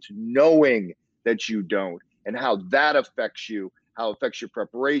ability, it's knowing that you don't, and how that affects you, how it affects your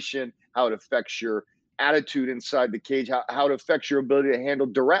preparation, how it affects your attitude inside the cage, how it affects your ability to handle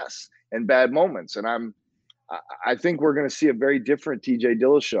duress and bad moments. And I think we're going to see a very different TJ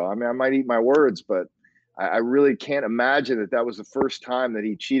Dillashaw. I mean, I might eat my words, but I really can't imagine that was the first time that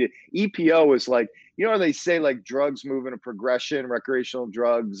he cheated. EPO is like, you know, they say like drugs move in a progression, recreational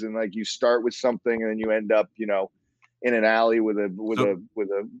drugs, and like you start with something and then you end up, you know, in an alley with a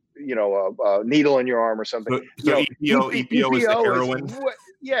needle in your arm or something. So EPO is the heroin.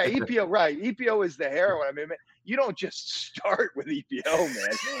 EPO, right? EPO is the heroin. I mean, you don't just start with EPO,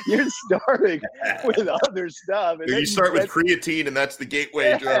 man. You're starting with other stuff. And you start with creatine, and that's the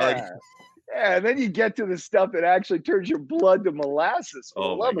gateway drug. Yeah, and then you get to the stuff that actually turns your blood to molasses. For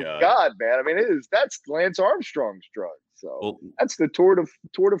the love of God, man. I mean, that's Lance Armstrong's drug. So that's the Tour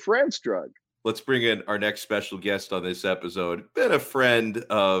de France drug. Let's bring in our next special guest on this episode. Been a friend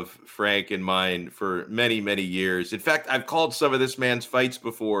of Frank and mine for many, many years. In fact, I've called some of this man's fights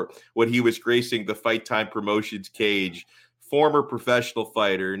before when he was gracing the Fight Time Promotions cage. Former professional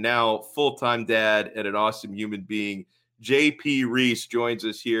fighter, now full-time dad and an awesome human being. JP Reese joins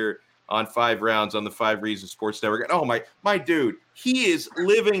us here on 5 Rounds on the 5 Reasons Sports Network. Oh, my dude, he is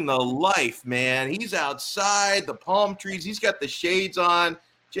living the life, man. He's outside, the palm trees. He's got the shades on.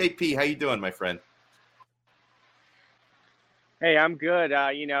 JP, how you doing, my friend? Hey, I'm good.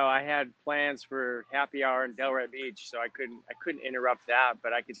 You know, I had plans for happy hour in Delray Beach, so I couldn't interrupt that,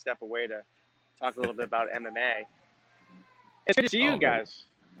 but I could step away to talk a little bit about MMA. It's good to see you guys.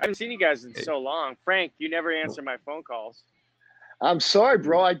 I haven't seen you guys in so long. Frank, you never answer my phone calls. I'm sorry,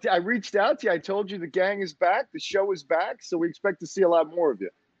 bro. I reached out to you. I told you the gang is back. The show is back, so we expect to see a lot more of you.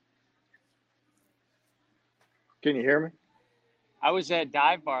 Can you hear me? I was at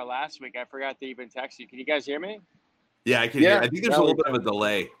Dive Bar last week. I forgot to even text you. Can you guys hear me? Yeah, I can hear. I think there's a little bit of a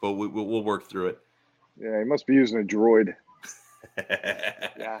delay, but we'll work through it. Yeah, he must be using a droid.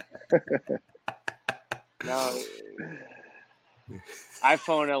 Yeah. No.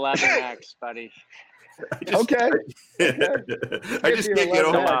 iPhone 11X, buddy. I just can't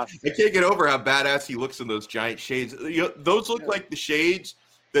get over how badass he looks in those giant shades. You know, those look like the shades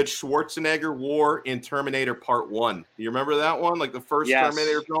that Schwarzenegger wore in Terminator Part 1. Do you remember that one? Like the first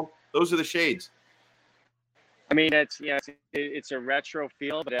Terminator film? Those are the shades. I mean, it's a retro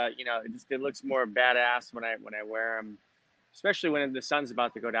feel, but it looks more badass when I wear them, especially when the sun's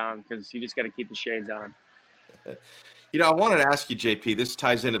about to go down, because you just got to keep the shades on. You know, I wanted to ask you, JP, this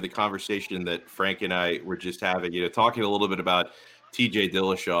ties into the conversation that Frank and I were just having, talking a little bit about TJ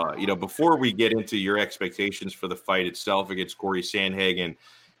Dillashaw. Before we get into your expectations for the fight itself against Corey Sandhagen,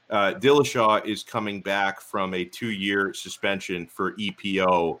 Dillashaw is coming back from a 2-year suspension for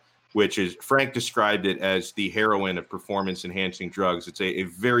EPO, which is, Frank described it as the heroin of performance-enhancing drugs. It's a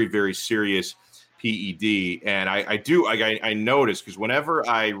very, very serious PED. And I notice, because whenever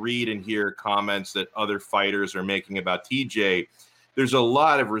I read and hear comments that other fighters are making about TJ, there's a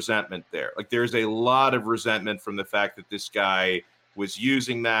lot of resentment there. Like, there's a lot of resentment from the fact that this guy was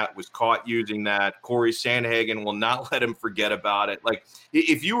caught using that. Corey Sandhagen will not let him forget about it. Like,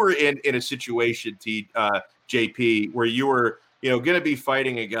 if you were in a situation, JP, where you were going to be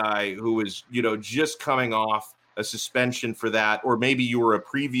fighting a guy who is, just coming off a suspension for that, or maybe you were a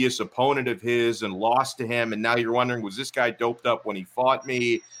previous opponent of his and lost to him, and now you're wondering, was this guy doped up when he fought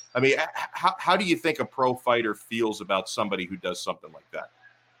me? I mean, how do you think a pro fighter feels about somebody who does something like that?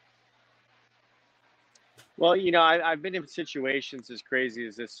 Well, I've been in situations, as crazy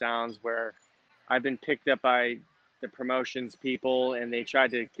as this sounds, where I've been picked up by the promotions people, and they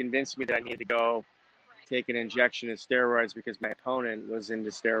tried to convince me that I need to go take an injection of steroids because my opponent was into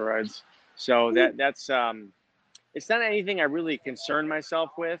steroids. So that's it's not anything I really concern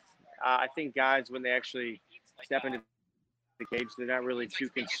myself with. I think guys, when they actually step into the cage, they're not really too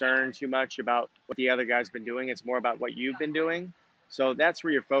concerned too much about what the other guy's been doing. It's more about what you've been doing. So that's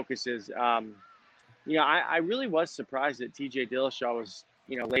where your focus is. I really was surprised that TJ Dillashaw was,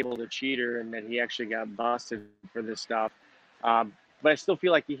 labeled a cheater and that he actually got busted for this stuff. But I still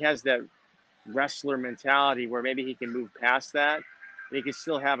feel like he has that wrestler mentality where maybe he can move past that and he can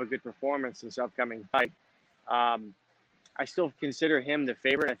still have a good performance in this upcoming fight. I still consider him the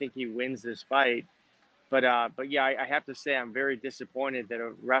favorite. I think he wins this fight. But yeah, I have to say I'm very disappointed that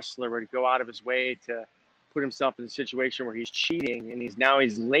a wrestler would go out of his way to put himself in a situation where he's cheating and he's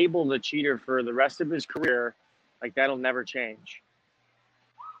labeled a cheater for the rest of his career. Like, that'll never change.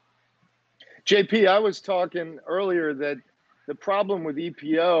 JP, I was talking earlier that the problem with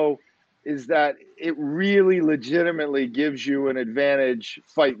EPO is that it really legitimately gives you an advantage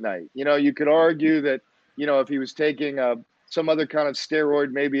fight night. You could argue that, if he was taking some other kind of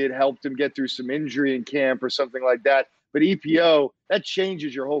steroid, maybe it helped him get through some injury in camp or something like that. But EPO, that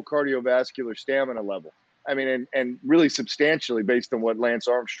changes your whole cardiovascular stamina level. I mean, and really substantially based on what Lance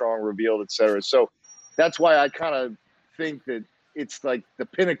Armstrong revealed, et cetera. So that's why I kind of think that it's like the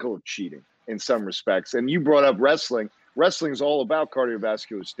pinnacle of cheating in some respects. And you brought up wrestling. Wrestling is all about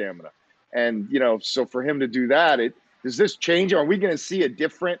cardiovascular stamina. And, so for him to do that, does this change? Are we going to see a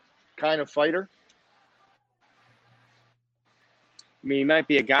different kind of fighter? I mean, he might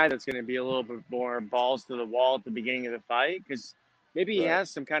be a guy that's going to be a little bit more balls to the wall at the beginning of the fight because maybe he has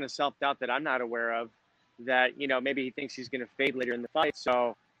some kind of self-doubt that I'm not aware of, that, maybe he thinks he's going to fade later in the fight.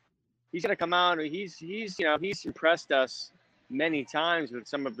 So he's going to come out. He's impressed us many times with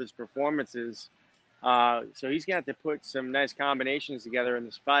some of his performances. So he's going to have to put some nice combinations together in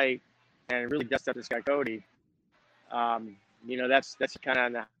this fight and really dust up this guy, Cody. That's kind of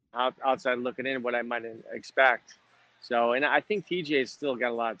on the outside looking in what I might expect. So, and I think TJ's still got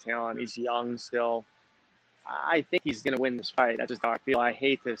a lot of talent. He's young still. I think he's going to win this fight. That's just how I feel. I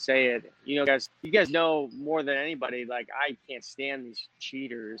hate to say it. You guys know more than anybody, like, I can't stand these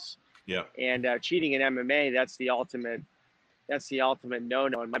cheaters. Yeah. And cheating in MMA, that's the ultimate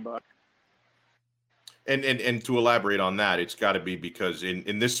no-no in my book. And to elaborate on that, it's got to be because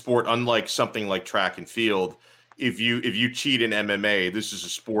in this sport, unlike something like track and field, if you cheat in MMA, this is a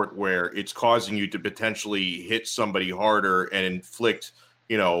sport where it's causing you to potentially hit somebody harder and inflict,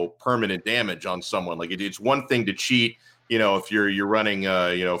 permanent damage on someone. Like it's one thing to cheat, if you're running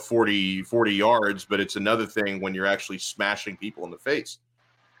 40 yards, but it's another thing when you're actually smashing people in the face.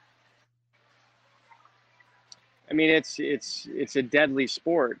 I mean, it's a deadly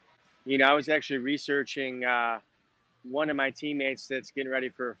sport. I was actually researching one of my teammates that's getting ready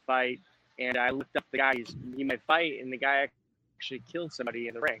for a fight, and I looked up the guy he might fight, and the guy actually killed somebody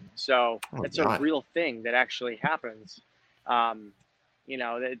in the ring. So that's a real thing that actually happens.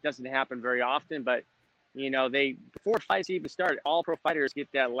 That doesn't happen very often, but before fights even start, all pro fighters get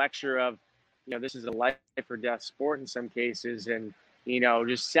that lecture of, this is a life or death sport in some cases, and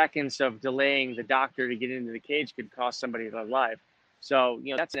just seconds of delaying the doctor to get into the cage could cost somebody their life. So,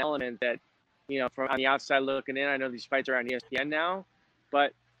 that's an element that, from on the outside looking in, I know these fights are on ESPN now,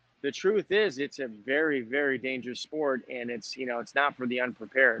 but the truth is it's a very, very dangerous sport, and it's not for the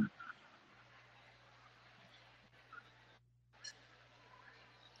unprepared.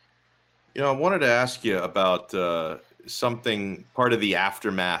 I wanted to ask you about something, part of the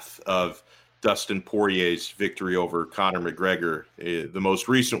aftermath of Dustin Poirier's victory over Conor McGregor, the most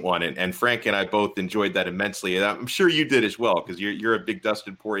recent one. And Frank and I both enjoyed that immensely. And I'm sure you did as well, because you're a big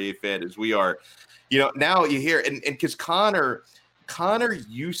Dustin Poirier fan, as we are. Now you hear, and because Conor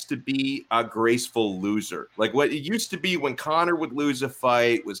used to be a graceful loser. Like what it used to be when Conor would lose a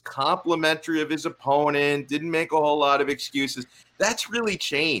fight, was complimentary of his opponent, didn't make a whole lot of excuses. That's really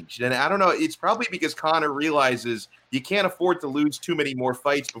changed. And I don't know, it's probably because Conor realizes you can't afford to lose too many more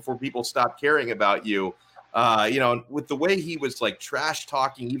fights before people stop caring about you. With the way he was like trash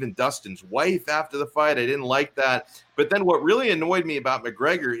talking even Dustin's wife after the fight, I didn't like that. But then what really annoyed me about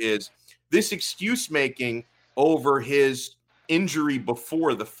McGregor is this excuse making over his injury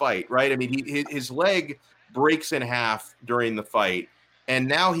before the fight, right? I mean, his leg breaks in half during the fight. And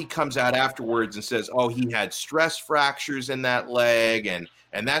now he comes out afterwards and says, oh, he had stress fractures in that leg, and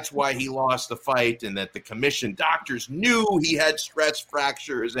that's why he lost the fight, and that the commission doctors knew he had stress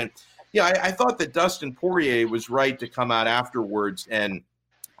fractures. And, I thought that Dustin Poirier was right to come out afterwards and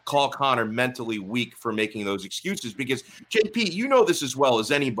call Conor mentally weak for making those excuses, because, JP, you know this as well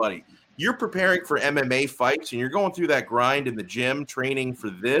as anybody. You're preparing for MMA fights, and you're going through that grind in the gym, training for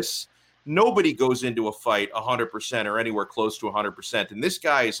this. Nobody goes into a fight 100% or anywhere close to 100%. And this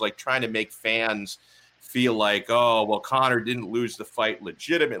guy is like trying to make fans feel like, oh, well, Conor didn't lose the fight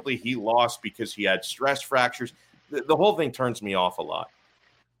legitimately. He lost because he had stress fractures. The whole thing turns me off a lot.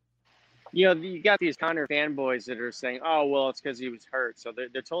 You got these Conor fanboys that are saying, oh, well, it's because he was hurt. So they're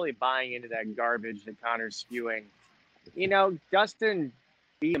totally buying into that garbage that Conor's spewing. Dustin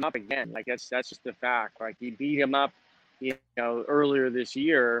beat him up again. Like, that's just the fact. Like, he beat him up, earlier this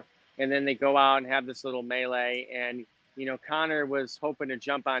year. And then they go out and have this little melee. And, Conor was hoping to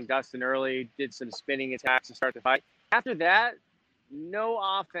jump on Dustin early, did some spinning attacks to start the fight. After that, no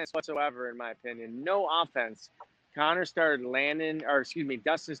offense whatsoever, in my opinion. No offense. Dustin started landing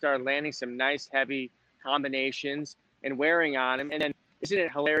some nice, heavy combinations and wearing on him. And then isn't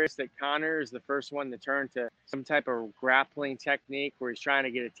it hilarious that Conor is the first one to turn to some type of grappling technique where he's trying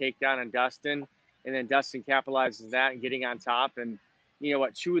to get a takedown on Dustin, and then Dustin capitalizes that and getting on top. And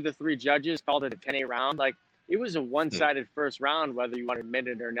two of the three judges called it a 10-8 round. Like, it was a one-sided first round, whether you want to admit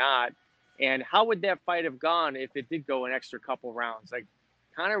it or not. And how would that fight have gone if it did go an extra couple rounds? Like,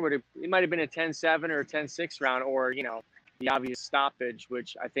 Conor it might have been a 10-7 or a 10-6 round, or, the obvious stoppage,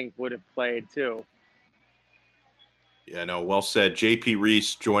 which I think would have played too. Yeah, no, well said. JP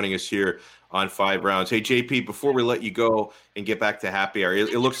Reese joining us here on 5 Rounds. Hey, JP, before we let you go and get back to happy hour,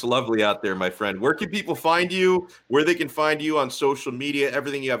 it looks lovely out there, my friend. Where can people find you? Where they can find you on social media?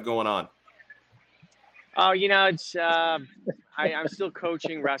 Everything you have going on? Oh, it's I'm still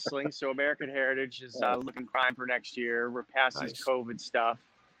coaching wrestling, so American Heritage is looking prime for next year. We're past this COVID stuff,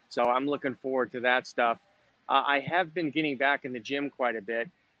 so I'm looking forward to that stuff. I have been getting back in the gym quite a bit.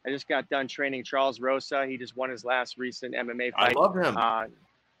 I just got done training Charles Rosa. He just won his last recent MMA fight. I love him.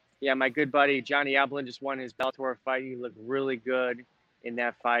 Yeah, my good buddy Johnny Eblin just won his Bellator fight. He looked really good in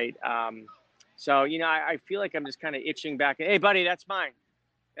that fight. So, I feel like I'm just kind of itching back. Hey, buddy, that's mine.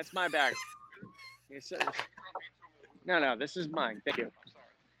 That's my bag. No, this is mine. Thank you.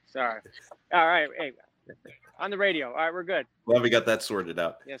 Sorry. All right. Hey, on the radio. All right, we're good. Well, we got that sorted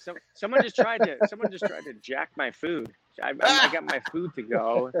out. Yeah. Someone just tried to jack my food. I got my food to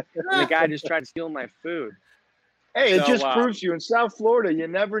go, and the guy just tried to steal my food. Hey, it just proves to you in South Florida, you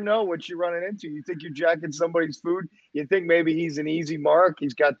never know what you're running into. You think you're jacking somebody's food. You think maybe he's an easy mark.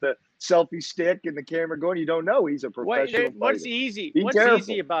 He's got the selfie stick and the camera going. You don't know he's a professional. What's easy? What's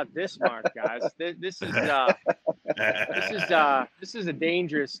easy about this, Mark, guys? This is a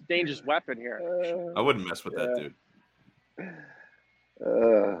dangerous weapon here. I wouldn't mess with that dude.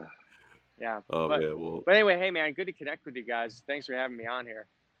 Yeah. Oh, man. But anyway, hey, man, good to connect with you guys. Thanks for having me on here.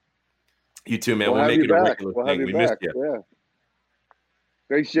 You too, man. We'll make it a regular thing. We missed you. Yeah.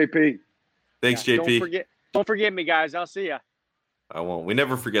 Thanks, JP. Thanks, JP. Don't forget me, guys. I'll see you. I won't. We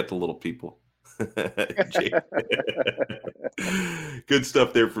never forget the little people. Good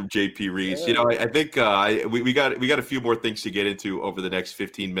stuff there from JP Reese. I think we got a few more things to get into over the next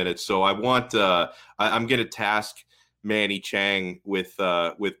 15 minutes. So I'm going to task Manny Chang with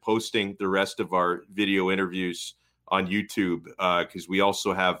posting the rest of our video interviews on YouTube, because we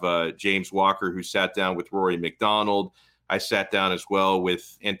also have James Walker, who sat down with Rory MacDonald. I sat down as well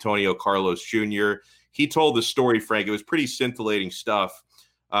with Antonio Carlos Jr. He told the story, Frank. It was pretty scintillating stuff.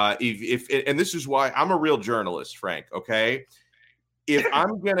 And this is why I'm a real journalist, Frank. Okay, if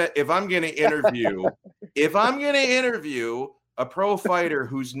I'm gonna interview a pro fighter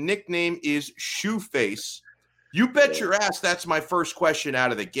whose nickname is Shoeface, you bet your ass that's my first question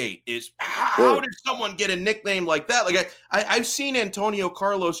out of the gate is how did someone get a nickname like that? Like I've seen Antonio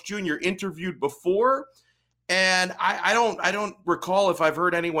Carlos Jr. interviewed before, and I don't recall if I've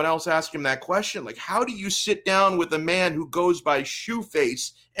heard anyone else ask him that question. Like, how do you sit down with a man who goes by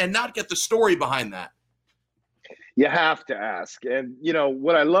Shoeface and not get the story behind that? You have to ask. And,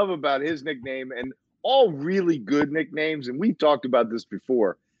 what I love about his nickname, and all really good nicknames, and we've talked about this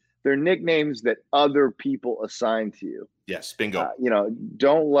before, they're nicknames that other people assign to you. Yes, bingo.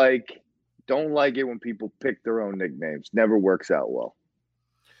 Don't like it when people pick their own nicknames. Never works out well.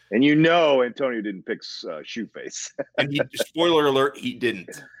 And Antonio didn't pick Shoeface. And spoiler alert, he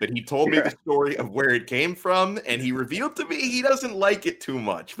didn't. But he told me the story of where it came from, and he revealed to me he doesn't like it too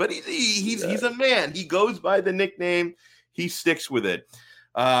much. But he's a man. He goes by the nickname. He sticks with it.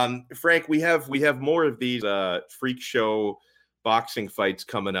 Frank, we have more of these freak show boxing fights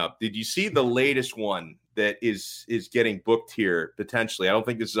coming up. Did you see the latest one that is getting booked here potentially? I don't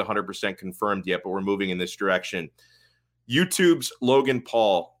think this is 100% confirmed yet, but we're moving in this direction. YouTube's Logan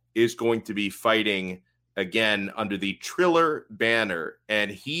Paul is going to be fighting again under the Triller banner,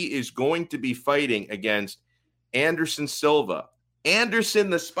 and he is going to be fighting against Anderson Silva. Anderson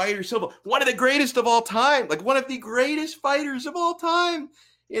the Spider Silva, one of the greatest of all time, like one of the greatest fighters of all time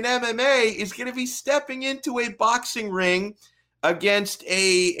in MMA, is going to be stepping into a boxing ring against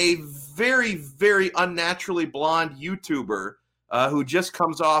a very, very unnaturally blonde YouTuber who just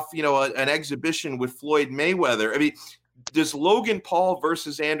comes off, an exhibition with Floyd Mayweather. I mean, does Logan Paul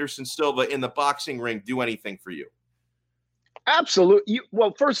versus Anderson Silva in the boxing ring do anything for you? Absolutely.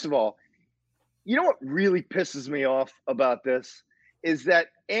 Well, first of all, you know what really pisses me off about this is that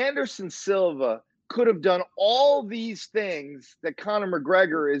Anderson Silva could have done all these things that Conor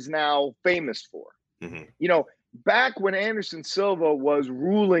McGregor is now famous for. Mm-hmm. Back when Anderson Silva was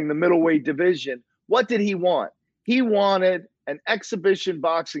ruling the middleweight division, what did he want? He wanted an exhibition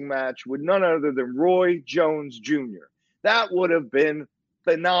boxing match with none other than Roy Jones Jr. That would have been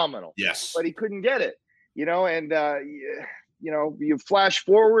phenomenal. Yes. But he couldn't get it, and you flash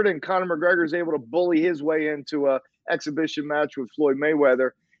forward and Conor McGregor is able to bully his way into a exhibition match with Floyd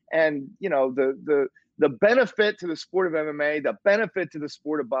Mayweather. And, the benefit to the sport of MMA, the benefit to the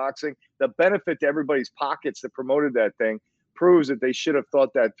sport of boxing, the benefit to everybody's pockets that promoted that thing proves that they should have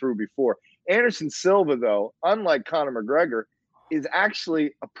thought that through before. Anderson Silva, though, unlike Conor McGregor, is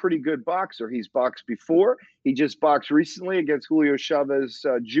actually a pretty good boxer. He's boxed before. He just boxed recently against Julio Chavez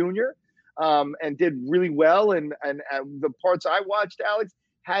Jr. And did really well. And the parts I watched, Alex,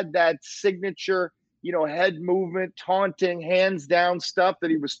 had that signature, head movement, taunting, hands down stuff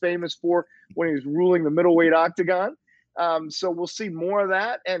that he was famous for when he was ruling the middleweight octagon. So we'll see more of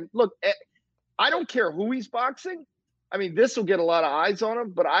that. And look, I don't care who he's boxing. I mean, this will get a lot of eyes on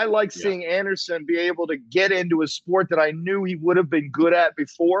him, but I like seeing Anderson be able to get into a sport that I knew he would have been good at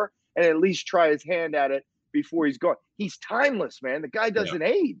before and at least try his hand at it before he's gone. He's timeless, man. The guy doesn't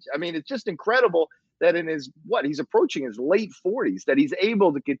age. I mean, it's just incredible that in he's approaching his late 40s, that he's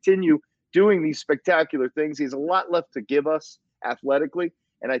able to continue doing these spectacular things. He has a lot left to give us athletically,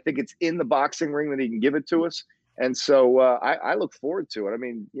 and I think it's in the boxing ring that he can give it to us. And so I look forward to it. I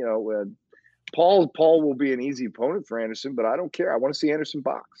mean, Paul will be an easy opponent for Anderson, but I don't care. I want to see Anderson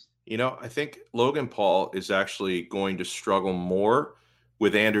box. I think Logan Paul is actually going to struggle more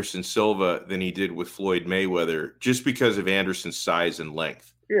with Anderson Silva than he did with Floyd Mayweather, just because of Anderson's size and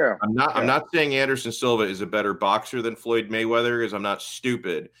length. Yeah. I'm not saying Anderson Silva is a better boxer than Floyd Mayweather, because I'm not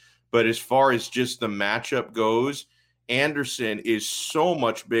stupid. But as far as just the matchup goes, Anderson is so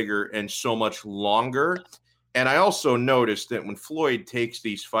much bigger and so much longer. And I also noticed that when Floyd takes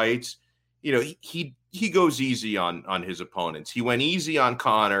these fights, he goes easy on his opponents. He went easy on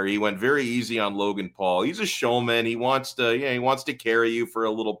Conor. He went very easy on Logan Paul. He's a showman. He wants to carry you for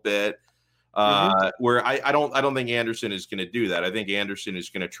a little bit. Where I don't think Anderson is going to do that. I think Anderson is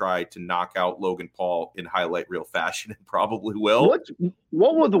going to try to knock out Logan Paul in highlight reel fashion, and probably will.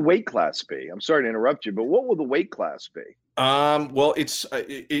 What will the weight class be? I'm sorry to interrupt you, but what will the weight class be? Well,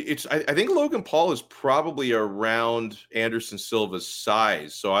 I think Logan Paul is probably around Anderson Silva's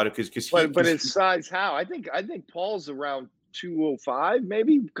size. So but his size, how? I think Paul's around 205,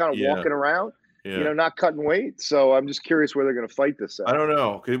 maybe, kind of walking around. Yeah. Not cutting weight. So I'm just curious where they're going to fight this at. I don't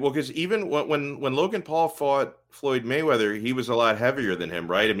know. Because even when Logan Paul fought Floyd Mayweather, he was a lot heavier than him,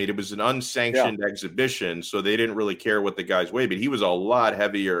 right? I mean, it was an unsanctioned exhibition, so they didn't really care what the guys weighed, but he was a lot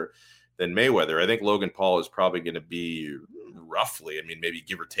heavier than Mayweather. I think Logan Paul is probably going to be roughly, I mean, maybe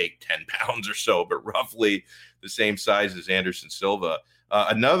give or take 10 pounds or so, but roughly the same size as Anderson Silva.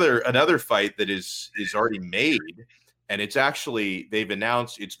 Another fight that is already made, and it's actually, they've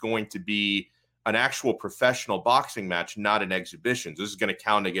announced it's going to be an actual professional boxing match, not an exhibition. So this is going to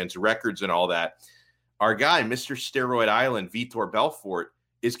count against records and all that. Our guy, Mr. Steroid Island, Vitor Belfort,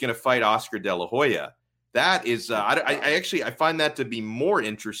 is going to fight Oscar De La Hoya. That is, I find that to be more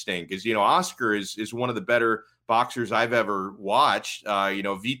interesting because, Oscar is one of the better boxers I've ever watched.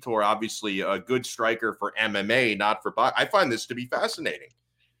 Vitor, obviously a good striker for MMA, not for boxing. I find this to be fascinating.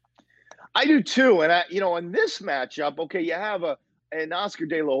 I do too. And in this matchup, okay, you have and Oscar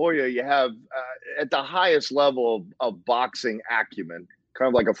De La Hoya, you have at the highest level of boxing acumen, kind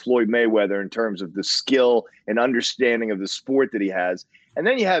of like a Floyd Mayweather in terms of the skill and understanding of the sport that he has. And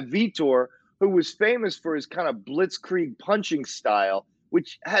then you have Vitor, who was famous for his kind of blitzkrieg punching style,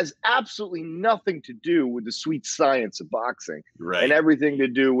 which has absolutely nothing to do with the sweet science of boxing, and everything to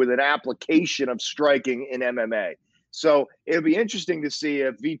do with an application of striking in MMA. So it'll be interesting to see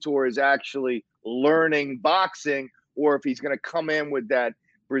if Vitor is actually learning boxing or if he's going to come in with that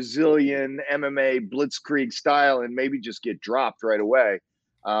Brazilian MMA blitzkrieg style and maybe just get dropped right away.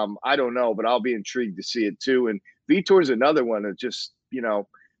 I don't know, but I'll be intrigued to see it too. And Vitor's another one that just,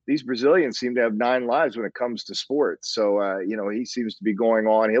 these Brazilians seem to have 9 lives when it comes to sports. So, he seems to be going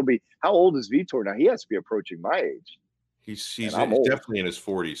on. How old is Vitor now? He has to be approaching my age. He's definitely in his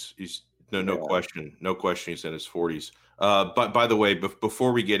 40s. He's no question. No question he's in his 40s. But by the way,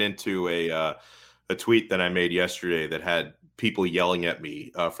 before we get into a tweet that I made yesterday that had people yelling at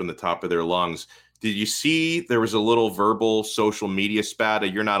me from the top of their lungs, did you see there was a little verbal social media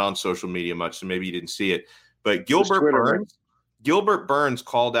spat? You're not on social media much, so maybe you didn't see it. But Gilbert Burns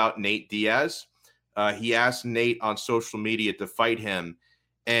called out Nate Diaz. He asked Nate on social media to fight him.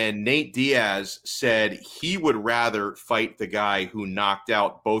 And Nate Diaz said he would rather fight the guy who knocked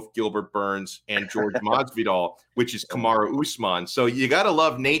out both Gilbert Burns and George Masvidal, which is Kamaru Usman. So you got to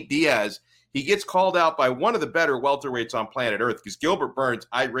love Nate Diaz. He gets called out by one of the better welterweights on planet Earth because Gilbert Burns,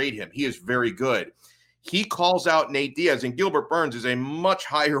 I rate him. He is very good. He calls out Nate Diaz, and Gilbert Burns is a much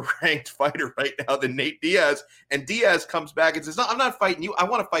higher ranked fighter right now than Nate Diaz. And Diaz comes back and says, no, I'm not fighting you. I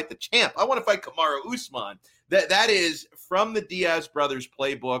want to fight the champ. I want to fight Kamaru Usman. That is from the Diaz brothers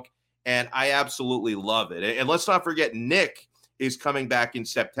playbook, and I absolutely love it. And let's not forget, Nick is coming back in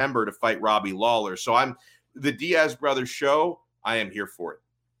September to fight Robbie Lawler. So the Diaz brothers show, I am here for it.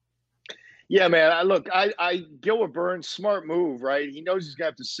 Yeah, man. Gilbert Burns, smart move, right? He knows he's going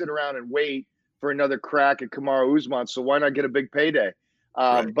to have to sit around and wait for another crack at Kamaru Usman, so why not get a big payday?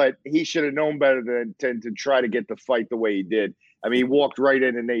 Right. But he should have known better than to try to get the fight the way he did. I mean, he walked right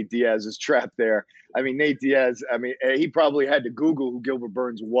into Nate Diaz's trap there. I mean, Nate Diaz, he probably had to Google who Gilbert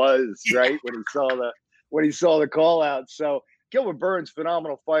Burns was, right, when he saw the call out. So Gilbert Burns,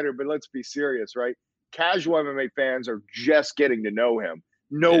 phenomenal fighter, but let's be serious, right? Casual MMA fans are just getting to know him.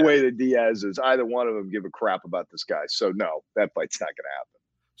 No way the Diaz's, either one of them, give a crap about this guy. So, no, that fight's not going to happen.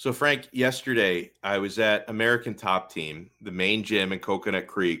 So, Frank, yesterday I was at American Top Team, the main gym in Coconut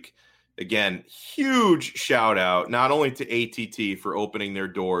Creek. Again, huge shout out, not only to ATT for opening their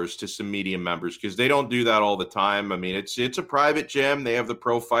doors to some media members, because they don't do that all the time. I mean, it's a private gym. They have the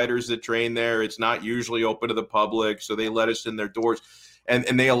pro fighters that train there. It's not usually open to the public, so they let us in their doors. And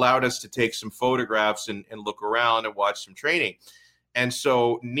they allowed us to take some photographs and look around and watch some training. And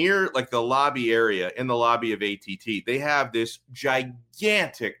so near like the lobby area, in the lobby of ATT, they have this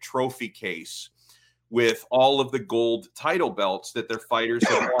gigantic trophy case with all of the gold title belts that their fighters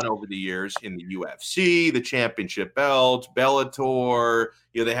have won over the years in the UFC, the championship belts, Bellator.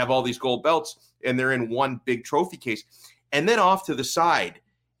 They have all these gold belts, and they're in one big trophy case. And then off to the side,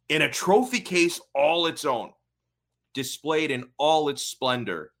 in a trophy case all its own, displayed in all its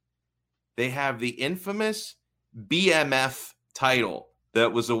splendor, they have the infamous BMF title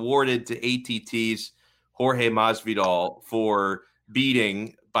that was awarded to ATT's Jorge Masvidal for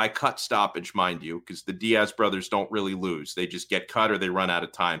beating, by cut stoppage, mind you, because the Diaz brothers don't really lose. They just get cut or they run out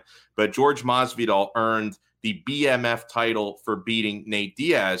of time. But George Masvidal earned the BMF title for beating Nate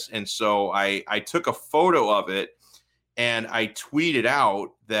Diaz. And so I took a photo of it and I tweeted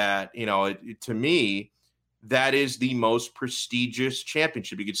out that, to me, that is the most prestigious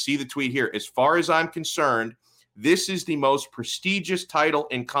championship. You can see the tweet here. As far as I'm concerned, this is the most prestigious title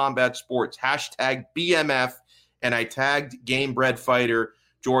in combat sports. Hashtag BMF. And I tagged Game Bred fighter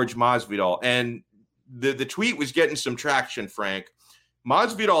George Masvidal. And the tweet was getting some traction, Frank.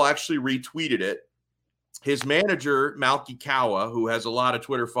 Masvidal actually retweeted it. His manager, Malky Kawa, who has a lot of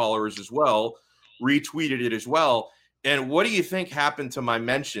Twitter followers as well, retweeted it as well. And what do you think happened to my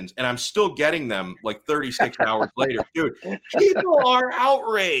mentions? And I'm still getting them like 36 hours later. Dude, people are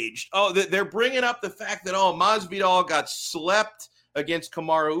outraged. Oh, they're bringing up the fact that, Masvidal got slept against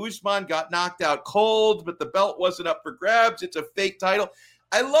Kamaru Usman, got knocked out cold, but the belt wasn't up for grabs. It's a fake title.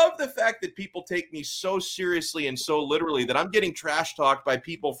 I love the fact that people take me so seriously and so literally that I'm getting trash talked by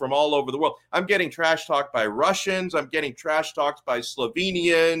people from all over the world. I'm getting trash talked by Russians. I'm getting trash talked by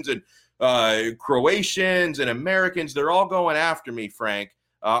Slovenians and Croatians and Americans. They're all going after me, Frank.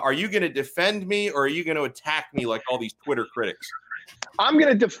 Are you going to defend me or are you going to attack me like all these Twitter critics? I'm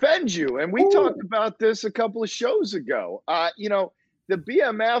going to defend you. And we talked about this a couple of shows ago. The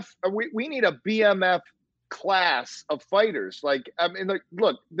BMF, we need a BMF class of fighters.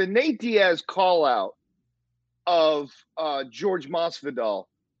 Look, the Nate Diaz call out of George Masvidal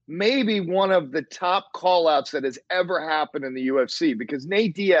may be one of the top call outs that has ever happened in the UFC, because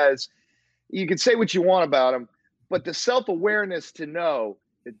Nate Diaz, you can say what you want about him, but the self-awareness to know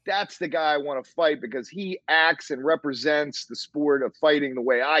that that's the guy I want to fight because he acts and represents the sport of fighting the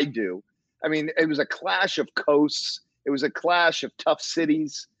way I do. I mean, it was a clash of coasts. It was a clash of tough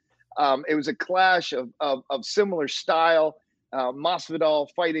cities. It was a clash of similar style. Masvidal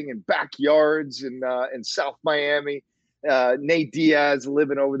fighting in backyards in South Miami. Nate Diaz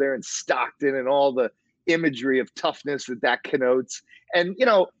living over there in Stockton, and all the imagery of toughness that connotes. And,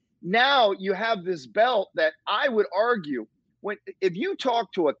 now you have this belt that I would argue, if you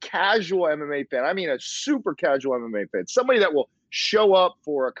talk to a casual MMA fan, I mean a super casual MMA fan, somebody that will show up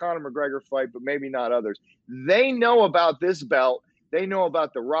for a Conor McGregor fight, but maybe not others, they know about this belt. They know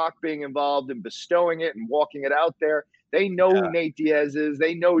about The Rock being involved and bestowing it and walking it out there. They know who Nate Diaz is.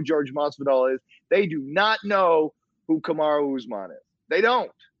 They know who George Masvidal is. They do not know who Kamaru Usman is. They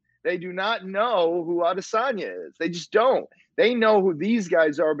don't. They do not know who Adesanya is. They just don't. They know who these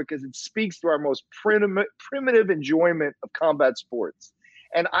guys are because it speaks to our most primitive enjoyment of combat sports.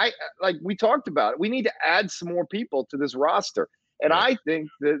 And like we talked about, we need to add some more people to this roster. And I think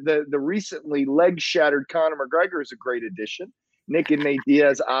the recently leg-shattered Conor McGregor is a great addition. Nick and Nate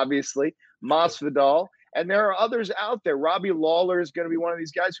Diaz, obviously. Masvidal. And there are others out there. Robbie Lawler is going to be one of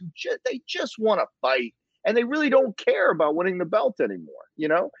these guys who they just want to fight. And they really don't care about winning the belt anymore,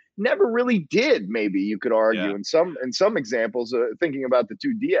 Never really did, maybe you could argue in some examples, thinking about the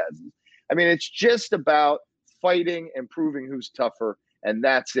two Diazes. I mean, it's just about fighting and proving who's tougher, and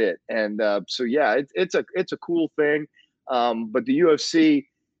that's it. And it's a cool thing. But the UFC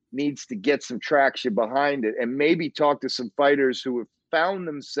needs to get some traction behind it and maybe talk to some fighters who have found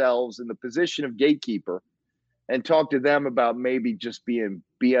themselves in the position of gatekeeper and talk to them about maybe just being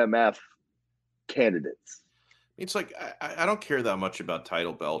BMF candidates. It's like, I don't care that much about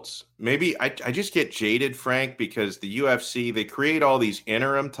title belts. Maybe I just get jaded, Frank, because the UFC, they create all these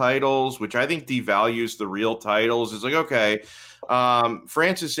interim titles, which I think devalues the real titles. It's like, okay,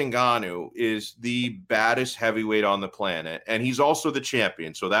 Francis Ngannou is the baddest heavyweight on the planet, and he's also the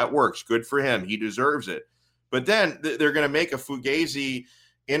champion, so that works. Good for him. He deserves it. But then they're going to make a Fugazi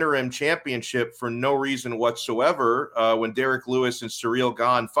interim championship for no reason whatsoever. When Derek Lewis and Ciryl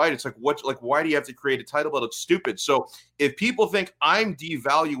Gane fight, it's like, why do you have to create a title belt? It's stupid. So if people think I'm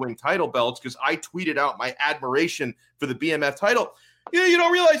devaluing title belts because I tweeted out my admiration for the BMF title, you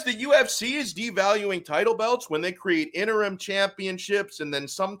don't realize the UFC is devaluing title belts when they create interim championships, and then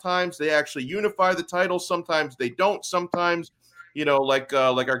sometimes they actually unify the title, sometimes they don't, sometimes like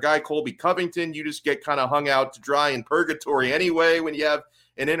our guy Colby Covington, you just get kind of hung out to dry in purgatory anyway when you have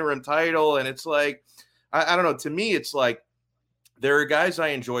an interim title. And it's like, I don't know, to me it's like there are guys I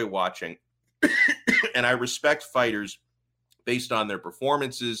enjoy watching and I respect fighters based on their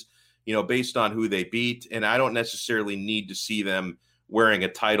performances, based on who they beat, and I don't necessarily need to see them wearing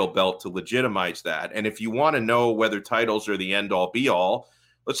a title belt to legitimize that. And if you want to know whether titles are the end all be all,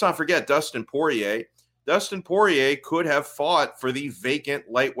 let's not forget Dustin Poirier. Dustin Poirier could have fought for the vacant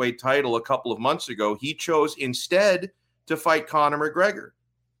lightweight title a couple of months ago. He chose instead to fight Conor McGregor.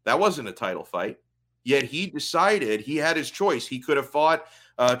 That wasn't a title fight. Yet he decided he had his choice. He could have fought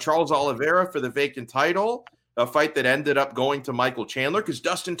Charles Oliveira for the vacant title, a fight that ended up going to Michael Chandler because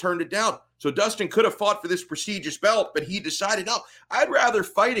Dustin turned it down. So Dustin could have fought for this prestigious belt, but he decided, no, I'd rather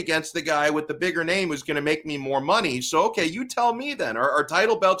fight against the guy with the bigger name who's going to make me more money. So, okay, you tell me then, are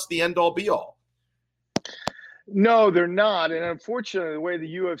title belts the end all be all? No, they're not. And unfortunately, the way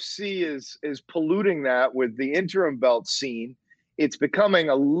the UFC is polluting that with the interim belt scene, it's becoming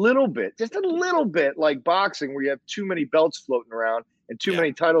just a little bit like boxing, where you have too mmany belts floating around and too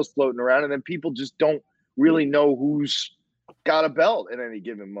many titles floating around, and then people just don't really know who's got a belt at any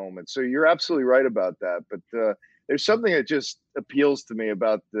given moment. So you're absolutely right about that. But there's something that just appeals to me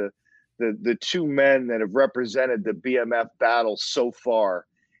about the two men that have represented the BMF battle so far.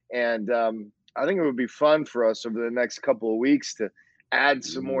 And I think it would be fun for us over the next couple of weeks to add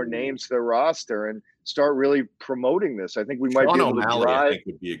some more names to the roster and start really promoting this. I think we might be able to drive. I think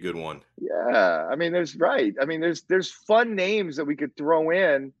would be a good one. Yeah, I mean, there's fun names that we could throw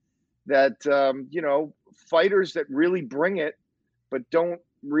in that fighters that really bring it, but don't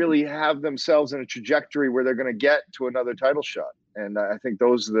really have themselves in a trajectory where they're going to get to another title shot. And I think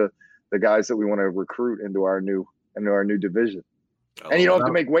those are the guys that we want to recruit into our new division. And you don't have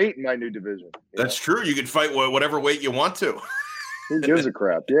to make weight in my new division. That's true. You can fight whatever weight you want to. Who gives a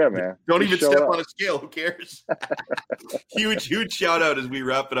crap? Yeah, man. Don't even step on a scale. Who cares? Huge shout out as we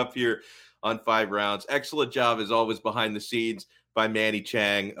wrap it up here on 5 Rounds. Excellent job as always behind the scenes by Manny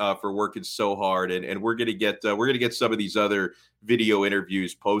Chang for working so hard. And we're gonna get some of these other video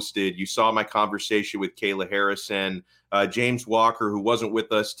interviews posted. You saw my conversation with Kayla Harrison, James Walker, who wasn't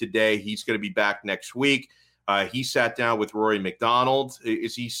with us today. He's going to be back next week. He sat down with Rory MacDonald.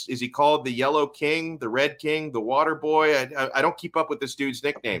 Is he called the Yellow King, the Red King, the Water Boy? I don't keep up with this dude's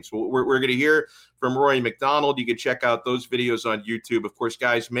nicknames. We're going to hear from Rory MacDonald. You can check out those videos on YouTube. Of course,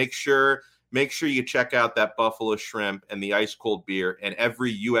 guys, make sure you check out that buffalo shrimp and the ice cold beer and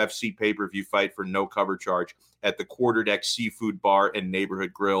every UFC pay-per-view fight for no cover charge at the Quarterdeck Seafood Bar and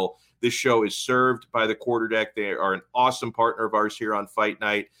Neighborhood Grill. This show is served by the Quarterdeck. They are an awesome partner of ours here on Fight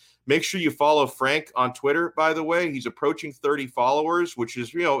Night. Make sure you follow Frank on Twitter, by the way. He's approaching 30 followers, which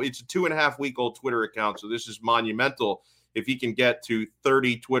is, it's a 2.5-week-old Twitter account, so this is monumental. If he can get to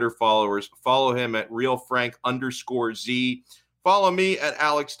 30 Twitter followers, follow him at realfrank_Z. Follow me at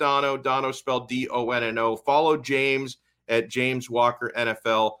Alex Donno, Donno spelled Donno. Follow James at James Walker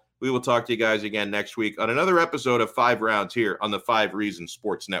NFL. We will talk to you guys again next week on another episode of 5 Rounds here on the 5 Reasons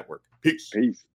Sports Network. Peace.